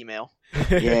 Finish the email.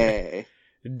 Yay.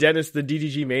 Dennis, the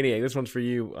DDG Maniac. This one's for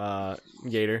you,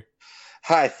 Gator.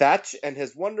 Hi, Thatch, and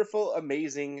his wonderful,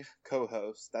 amazing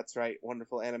co-host. That's right,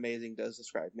 wonderful and amazing does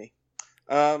describe me.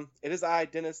 It is I,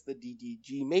 Dennis, the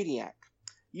DDG Maniac.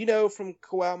 You know, from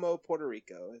Coamo, Puerto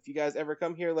Rico. If you guys ever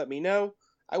come here, let me know.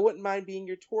 I wouldn't mind being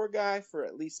your tour guy for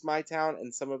at least my town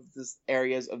and some of the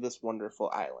areas of this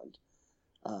wonderful island.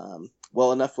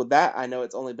 Well, enough with that. I know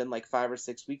it's only been like 5 or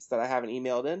 6 weeks that I haven't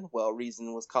emailed in. Well,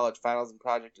 reason was college finals and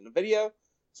project in a video.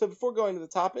 So before going to the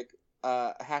topic,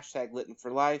 hashtag Litten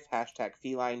for life, hashtag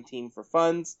feline team for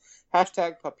funds,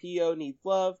 hashtag Papillo needs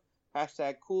love,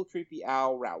 hashtag cool creepy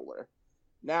owl Rowler.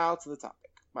 Now to the topic.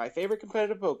 My favorite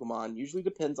competitive Pokemon usually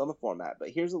depends on the format, but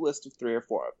here's a list of 3 or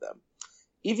 4 of them.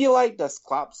 Eviolite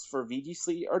Dusclops for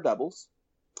VGC or doubles,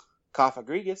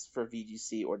 Cofagrigus for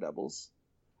VGC or doubles,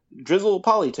 Drizzle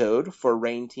Politoed for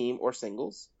Rain Team or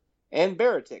singles, and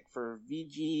Baratic for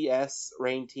VGS,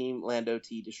 Rain Team, Lando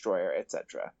T, Destroyer,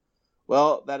 etc.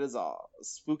 Well, that is all.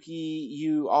 Spooky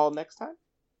you all next time?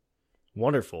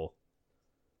 Wonderful.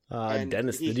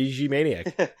 Dennis, the DDG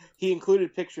Maniac. He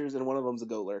included pictures, and one of them's a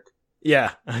Golurk.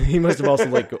 Yeah, he must have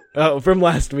also from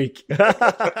last week.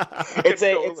 It's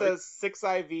a 6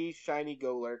 IV shiny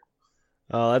Golurk.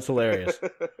 Oh, that's hilarious.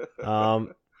 All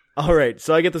right,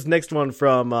 so I get this next one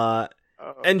from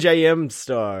NJM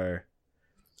Star.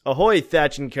 Ahoy,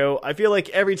 Thatch and Co. I feel like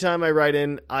every time I write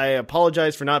in, I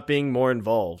apologize for not being more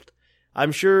involved.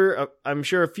 I'm sure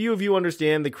a few of you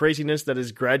understand the craziness that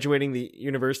is graduating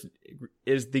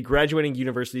the graduating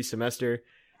university semester.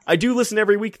 I do listen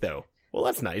every week though. Well,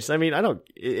 that's nice. I mean,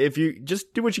 if you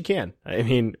just do what you can. I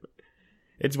mean,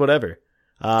 it's whatever.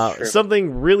 Sure.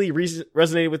 Something really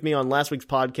resonated with me on last week's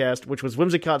podcast, which was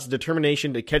Whimsicott's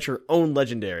determination to catch her own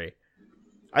legendary.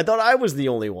 I thought I was the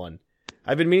only one.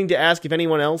 I've been meaning to ask if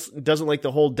anyone else doesn't like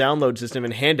the whole download system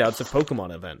and handouts of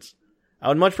Pokemon events. I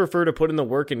would much prefer to put in the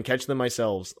work and catch them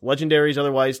myself. Legendaries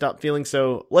otherwise stop feeling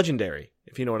so legendary,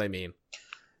 if you know what I mean.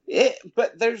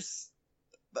 But there's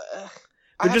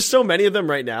just so many of them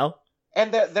right now.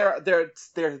 And they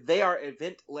are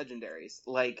event legendaries.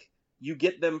 Like, you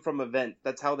get them from event.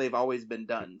 That's how they've always been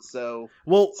done. So,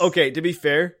 well, okay. To be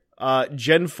fair,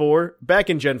 Gen 4, back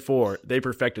in Gen 4, they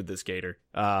perfected this, Gator.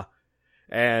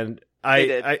 And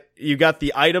you got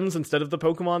the items instead of the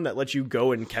Pokemon that let you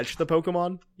go and catch the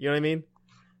Pokemon. You know what I mean?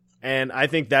 And I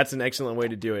think that's an excellent way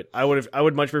to do it. I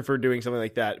would much prefer doing something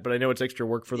like that, but I know it's extra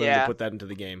work for them to put that into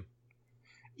the game.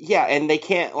 Yeah, and they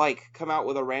can't, like, come out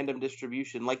with a random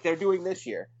distribution like they're doing this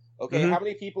year. Okay, How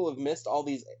many people have missed all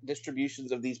these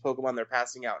distributions of these Pokemon they're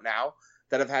passing out now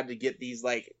that have had to get these,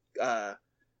 like,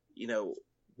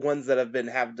 ones that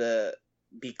have to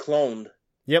be cloned?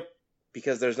 Yep.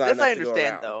 Because there's not enough to go around. I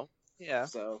understand, though. Yeah.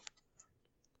 So,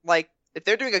 like, if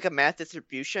they're doing, like, a mass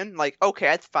distribution, like, okay,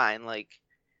 that's fine. Like,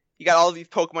 you got all these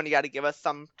Pokemon you got to give us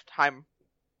some time.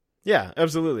 Yeah,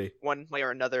 absolutely. One way or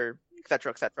another.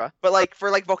 Etc. Etc. But like for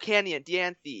like Volcanion,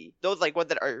 Diancie, those like ones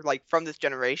that are like from this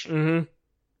generation. Mm-hmm.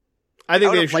 I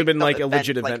think there should have been like a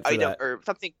legit event for that, or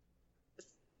something.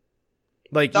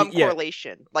 Like some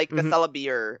correlation, like the Celebi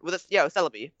or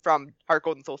Celebi from Heart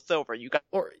Gold and Soul Silver. You got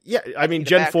I mean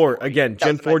Gen 4 again.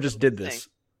 Gen 4 just did this.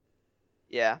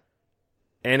 Yeah.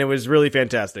 And it was really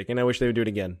fantastic, and I wish they would do it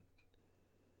again.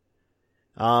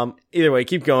 Either way,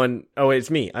 keep going. Oh, wait,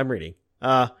 it's me. I'm reading.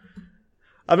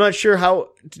 I'm not sure how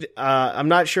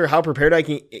prepared I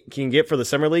can get for the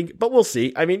summer league, but we'll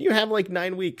see. I mean, you have like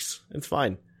 9 weeks. It's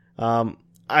fine.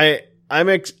 I am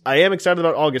excited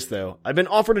about August though. I've been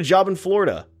offered a job in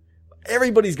Florida.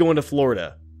 Everybody's going to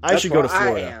Florida. I should go to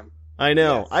Florida. I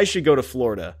know. Yes. I should go to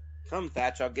Florida. Come,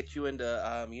 Thatch. I'll get you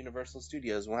into Universal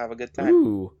Studios. We'll have a good time.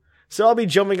 Ooh. So I'll be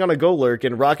jumping on a Golurk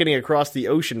and rocketing across the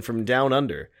ocean from down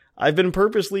under. I've been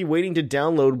purposely waiting to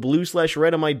download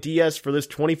Blue/Red on my DS for this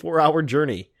 24-hour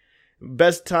journey.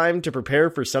 Best time to prepare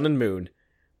for Sun and Moon.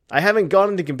 I haven't gone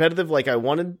into competitive like I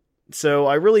wanted, so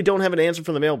I really don't have an answer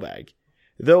from the mailbag.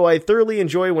 Though I thoroughly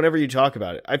enjoy whenever you talk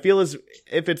about it. I feel as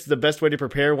if it's the best way to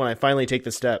prepare when I finally take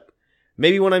the step.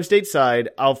 Maybe when I'm stateside,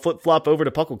 I'll flip-flop over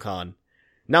to PuckleCon.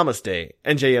 Namaste,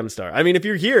 NJM Star. I mean, if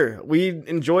you're here, we'd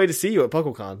enjoy to see you at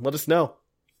PuckleCon. Let us know.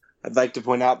 I'd like to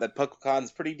point out that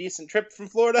PuckleCon's a pretty decent trip from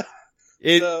Florida.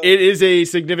 It is a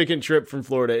significant trip from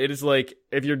Florida. It is like,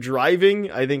 if you're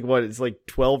driving, I think, it's like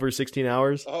 12 or 16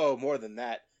 hours? Oh, more than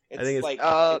that. I think it's like...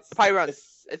 probably around...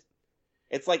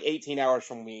 It's like 18 hours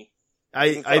from me.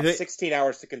 I think 16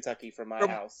 hours to Kentucky from my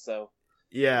house, so...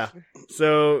 Yeah.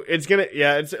 So,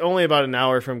 it's only about an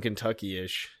hour from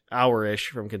Kentucky-ish. Hour-ish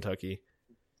from Kentucky.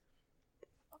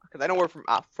 Because I know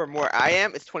from where I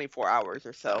am, it's 24 hours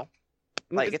or so.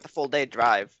 Like, it's a full day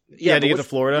drive. Yeah, to get to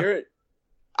Florida?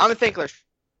 I'm in St. Clair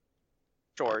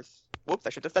Shores. Whoops, I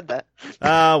should have said that.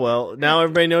 Well, now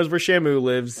everybody knows where Shamu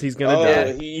lives. He's gonna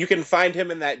die. You can find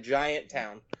him in that giant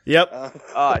town. Yep.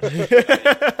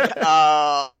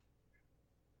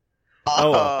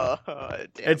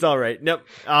 It's all right. Nope.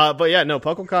 But yeah, no,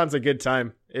 PuckleCon's a good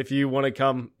time. If you want to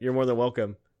come, you're more than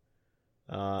welcome.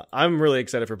 I'm really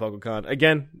excited for PuckleCon.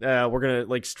 Again, we're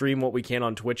gonna stream what we can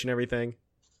on Twitch and everything.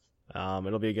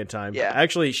 It'll be a good time. Yeah.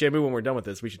 Actually, Shamu, when we're done with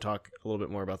this, we should talk a little bit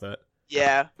more about that.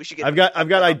 Yeah, we should get. I've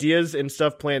got ideas and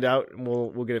stuff planned out, and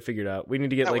we'll get it figured out. We need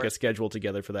to get a schedule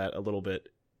together for that a little bit.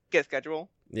 Get a schedule.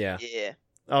 Yeah. Yeah.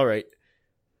 All right.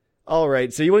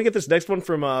 So you want to get this next one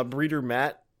from Breeder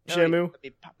Matt, Shamu? Let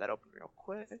me pop that open real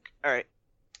quick. All right.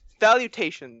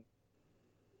 Salutations,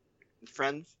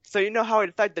 friends. So you know how I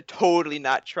decided to totally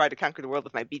not try to conquer the world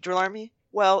with my Beedrill army?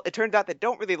 Well, it turns out they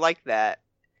don't really like that,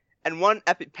 and one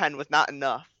epic pen was not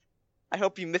enough. I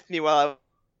hope you missed me while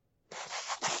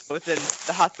I was in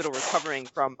the hospital recovering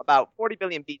from about 40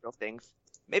 billion Beedrill stings.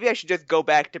 Maybe I should just go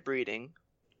back to breeding.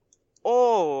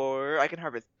 Or I can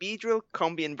harvest Beedrill,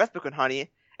 Combee, and Vespiquen honey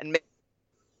and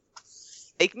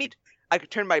make meat. I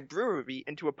could turn my brewery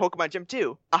into a Pokemon gym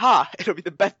too. Aha! It'll be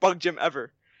the best bug gym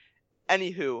ever.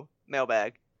 Anywho,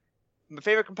 mailbag. My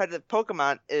favorite competitive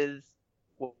Pokemon is...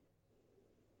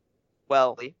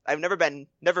 Well, I've never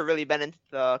really been into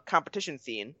the competition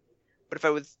scene. But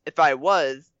if I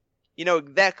was, you know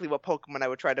exactly what Pokemon I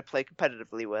would try to play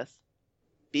competitively with.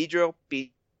 Beedrill,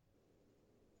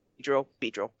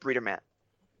 Breeder Matt.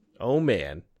 Oh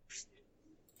man.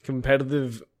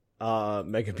 Competitive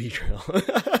Mega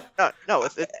Beedrill. No,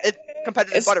 it's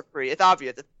competitive Butterfree. It's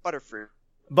obvious. It's Butterfree.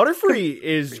 Butterfree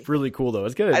is really cool though.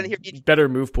 It's got a better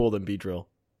move pool than Beedrill.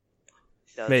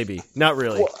 Maybe. Not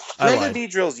really. Well, Mega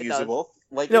Beedrill's usable.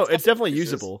 It's definitely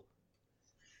usable.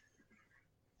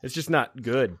 It's just not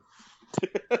good.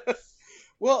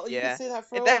 Well, you can say that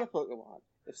for a lot of Pokemon.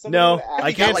 No,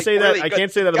 I can't say that. I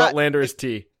can't say that about Landorus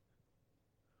T.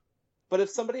 But if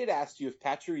somebody had asked you if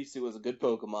Pachirisu was a good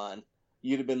Pokemon,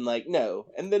 you'd have been like, no.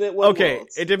 And then it won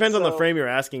Worlds. It depends on the frame you're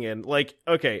asking in.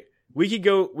 We could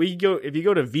go if you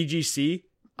go to VGC,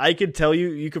 I could tell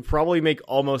you could probably make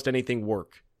almost anything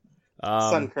work.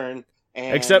 Sunkern.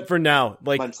 Except for now.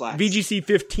 Munchlax. VGC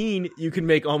 15, you can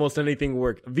make almost anything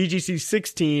work. VGC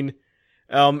 16,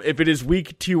 if it is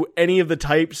weak to any of the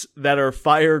types that are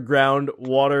fire, ground,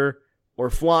 water, or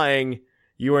flying,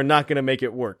 you are not going to make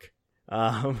it work.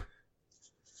 You're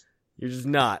just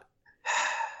not.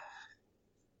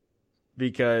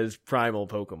 Because primal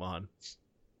Pokemon.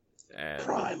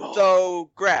 Primal.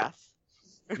 So, grass.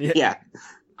 Yeah.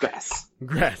 Grass.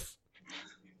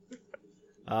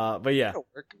 But yeah.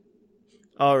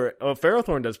 Alright. Oh,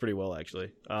 Ferrothorn does pretty well,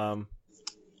 actually.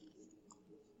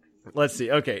 Let's see.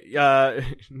 Okay.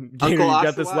 Gator, you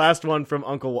got this last one from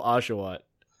Uncle Oshawott.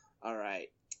 Alright.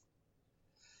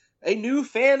 A new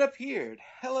fan appeared.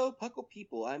 Hello, Puckle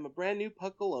people. I'm a brand new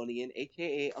Puckalonian,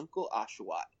 aka Uncle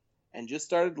Oshawott, and just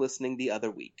started listening the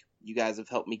other week. You guys have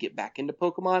helped me get back into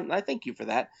Pokemon, and I thank you for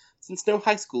that, since no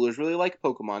high schoolers really like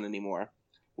Pokemon anymore.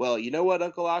 Well, you know what,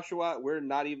 Uncle Oshawott? We're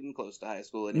not even close to high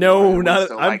school anymore.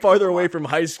 No, I'm farther away from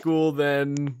high school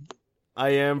than I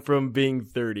am from being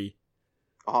 30.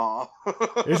 Aw.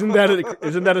 Isn't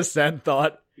that a sad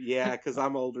thought? Yeah, because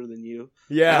I'm older than you.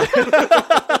 Yeah.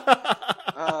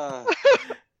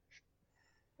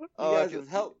 You guys have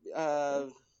helped.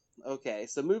 Okay,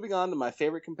 so moving on to my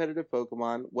favorite competitive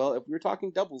Pokemon. Well, if we were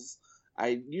talking doubles,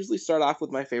 I usually start off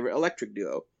with my favorite electric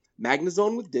duo,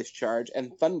 Magnezone with Discharge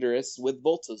and Thundurus with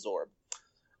Voltazorb.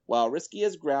 While risky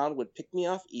as ground would pick me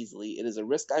off easily, it is a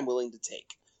risk I'm willing to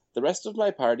take. The rest of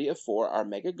my party of 4 are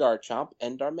Mega Garchomp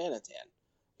and Darmanitan.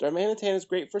 Darmanitan is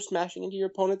great for smashing into your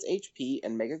opponent's HP,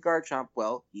 and Mega Garchomp,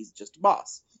 well, he's just a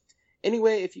boss.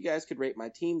 Anyway, if you guys could rate my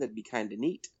team, that'd be kind of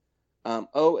neat.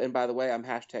 Oh, and by the way, I'm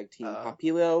hashtag Team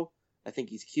Popilio. I think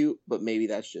he's cute, but maybe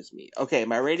that's just me. Okay,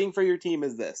 my rating for your team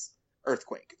is this.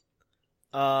 Earthquake.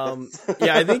 Yeah,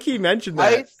 I think he mentioned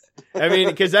that. I mean,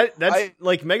 because that's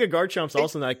like Mega Garchomp's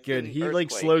also not good. He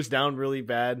like slows down really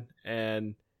bad,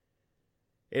 and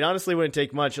it honestly wouldn't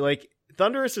take much. Like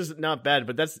Thundurus is not bad,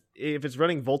 but that's if it's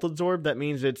running Voltazorb, that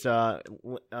means it's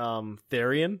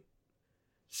Therian.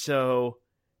 So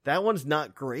that one's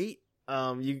not great.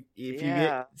 If you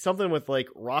get something with like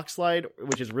Rock Slide,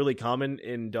 which is really common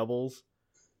in doubles,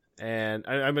 and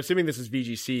I'm assuming this is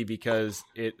VGC because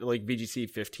it like VGC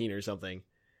 15 or something,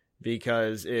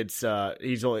 because it's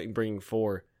he's only bringing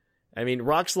 4. I mean,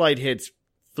 Rock Slide hits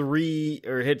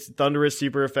Thundurus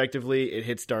super effectively. It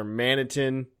hits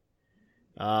Darmanitan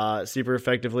super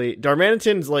effectively.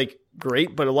 Darmanitan's like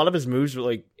great, but a lot of his moves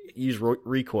like use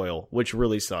recoil, which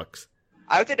really sucks.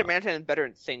 I would say Darmanitan is better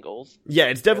in singles. Yeah,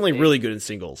 it's definitely really good in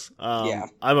singles. I'm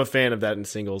a fan of that in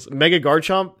singles. Mega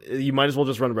Garchomp, you might as well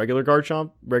just run regular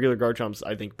Garchomp. Regular Garchomp's,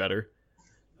 I think, better.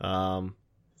 And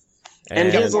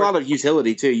he has a lot of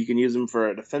utility, too. You can use him for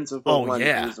a defensive Pokemon. Yeah.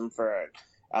 You can use him for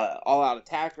an all-out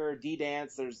attacker,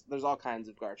 D-Dance. There's all kinds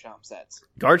of Garchomp sets.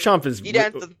 Garchomp is...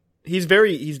 He's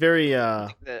very he's very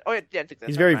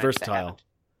versatile.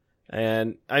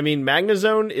 And I mean,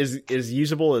 Magnezone is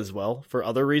usable as well for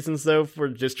other reasons, though. For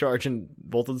Discharge and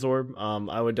Voltazorb,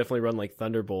 I would definitely run like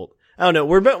Thunderbolt. I don't know.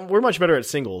 We're much better at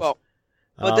singles.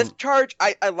 Well, Discharge,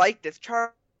 I like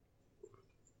Discharge.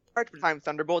 But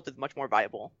Thunderbolt is much more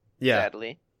viable. Yeah.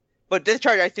 Sadly, but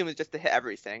Discharge, I assume, is just to hit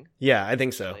everything. Yeah, I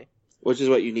think so. Which is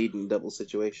what you need in a double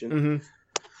situation. Mm-hmm.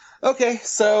 Okay,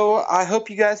 so I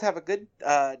hope you guys have a good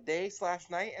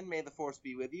day/night, and may the force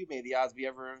be with you. May the odds be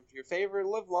ever in your favor.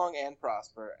 Live long and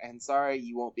prosper. And sorry,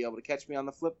 you won't be able to catch me on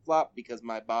the flip-flop because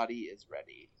my body is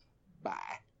ready.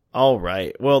 Bye. All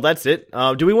right. Well, that's it.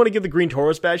 Do we want to give the Green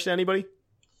Tauros badge to anybody?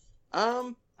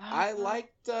 I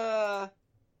liked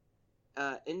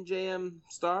NJM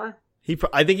Star.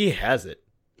 I think he has it.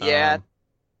 Yeah.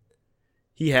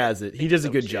 He has it. He does a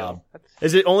good job.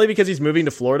 Is it only because he's moving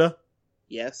to Florida?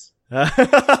 Yes.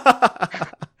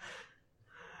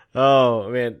 Oh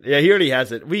man, yeah, he already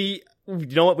has it. You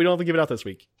know what? We don't have to give it out this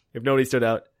week if nobody stood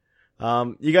out.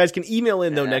 You guys can email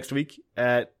in though next week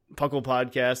at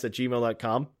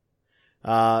pucklepodcast@gmail.com.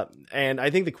 And I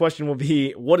think the question will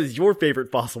be, what is your favorite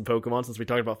fossil Pokemon? Since we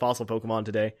talked about fossil Pokemon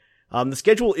today. The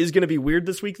schedule is going to be weird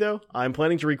this week though. I'm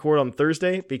planning to record on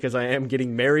Thursday because I am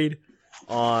getting married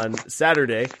on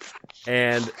Saturday,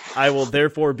 and I will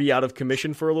therefore be out of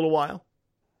commission for a little while.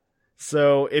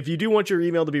 So if you do want your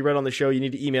email to be read on the show, you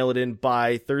need to email it in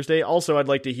by Thursday. Also, I'd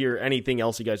like to hear anything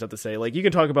else you guys have to say. Like, you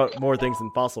can talk about more things than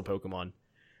fossil Pokemon.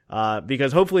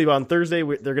 Because hopefully on Thursday,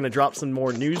 they're going to drop some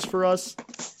more news for us,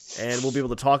 and we'll be able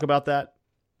to talk about that.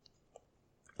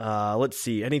 Let's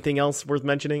see. Anything else worth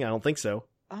mentioning? I don't think so.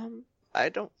 I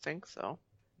don't think so.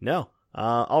 No.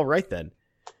 All right, then.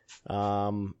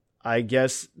 I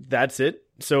guess that's it.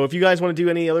 So if you guys want to do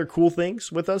any other cool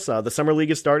things with us, the Summer League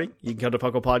is starting. You can go to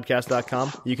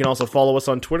pucklepodcast.com. You can also follow us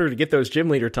on Twitter to get those gym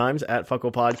leader times at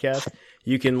pucklepodcast.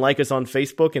 You can like us on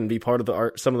Facebook and be part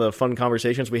of some of the fun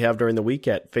conversations we have during the week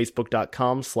at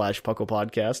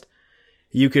facebook.com/pucklepodcast.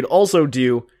 You could also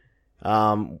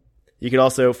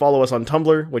follow us on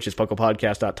Tumblr, which is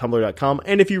pucklepodcast.tumblr.com.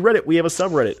 And if you Reddit, we have a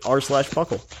subreddit,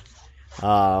 r/puckle.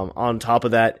 On top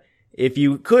of that, if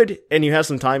you could, and you have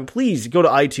some time, please go to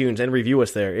iTunes and review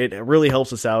us there. It really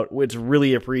helps us out. It's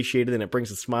really appreciated, and it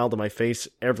brings a smile to my face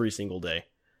every single day.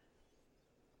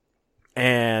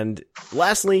 And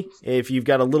lastly, if you've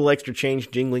got a little extra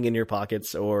change jingling in your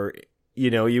pockets, or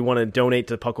you want to donate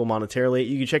to Puckle monetarily,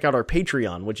 you can check out our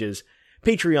Patreon, which is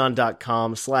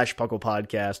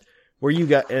patreon.com/pucklepodcast, where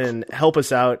you and help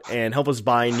us out and help us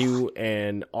buy new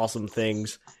and awesome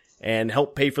things, and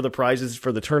help pay for the prizes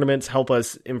for the tournaments, help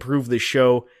us improve the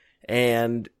show,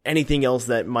 and anything else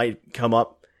that might come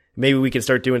up. Maybe we can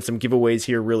start doing some giveaways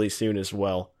here really soon as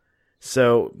well.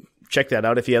 So check that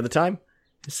out if you have the time.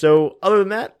 So other than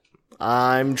that,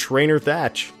 I'm Trainer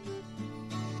Thatch.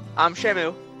 I'm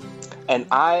Shamu. And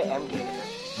I am Gator.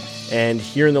 And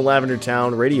here in the Lavender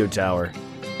Town Radio Tower,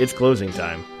 it's closing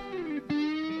time.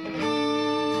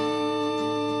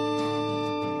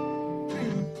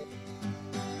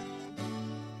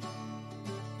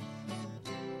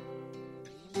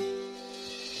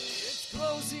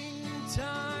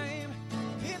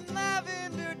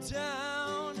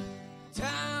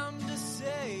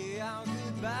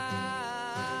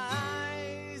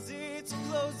 It's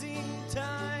closing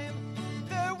time.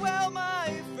 Farewell,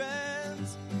 my friend.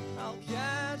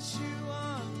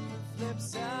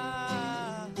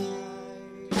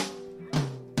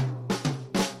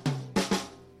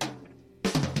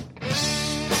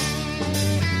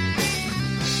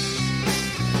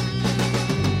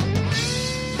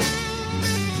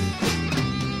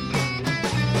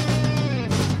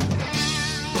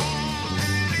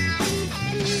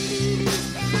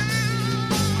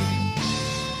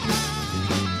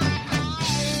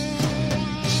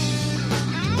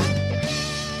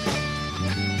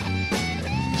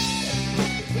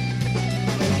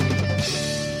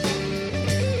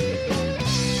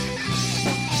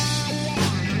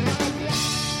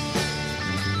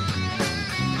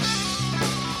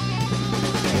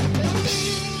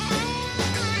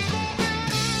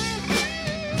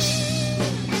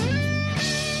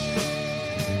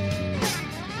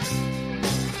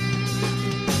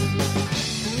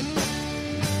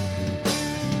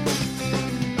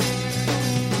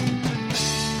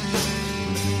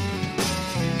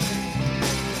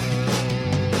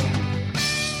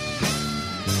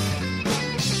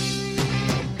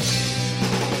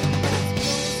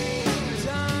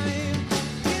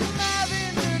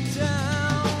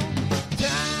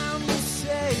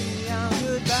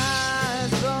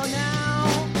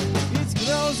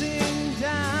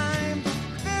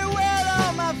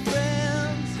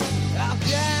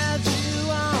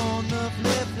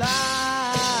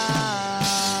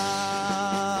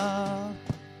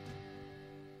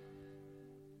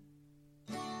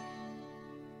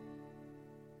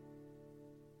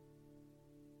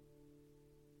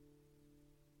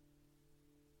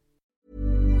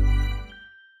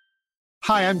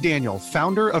 Hi, I'm Daniel,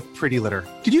 founder of Pretty Litter.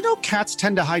 Did you know cats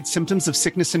tend to hide symptoms of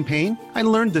sickness and pain? I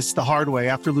learned this the hard way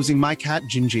after losing my cat,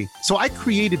 Gingy. So I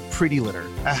created Pretty Litter,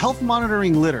 a health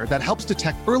monitoring litter that helps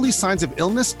detect early signs of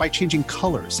illness by changing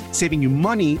colors, saving you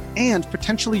money and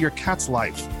potentially your cat's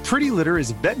life. Pretty Litter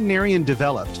is veterinarian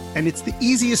developed, and it's the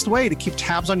easiest way to keep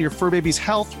tabs on your fur baby's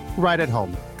health right at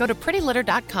home. Go to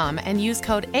prettylitter.com and use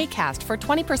code ACAST for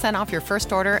 20% off your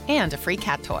first order and a free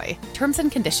cat toy. Terms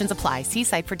and conditions apply. See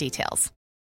site for details.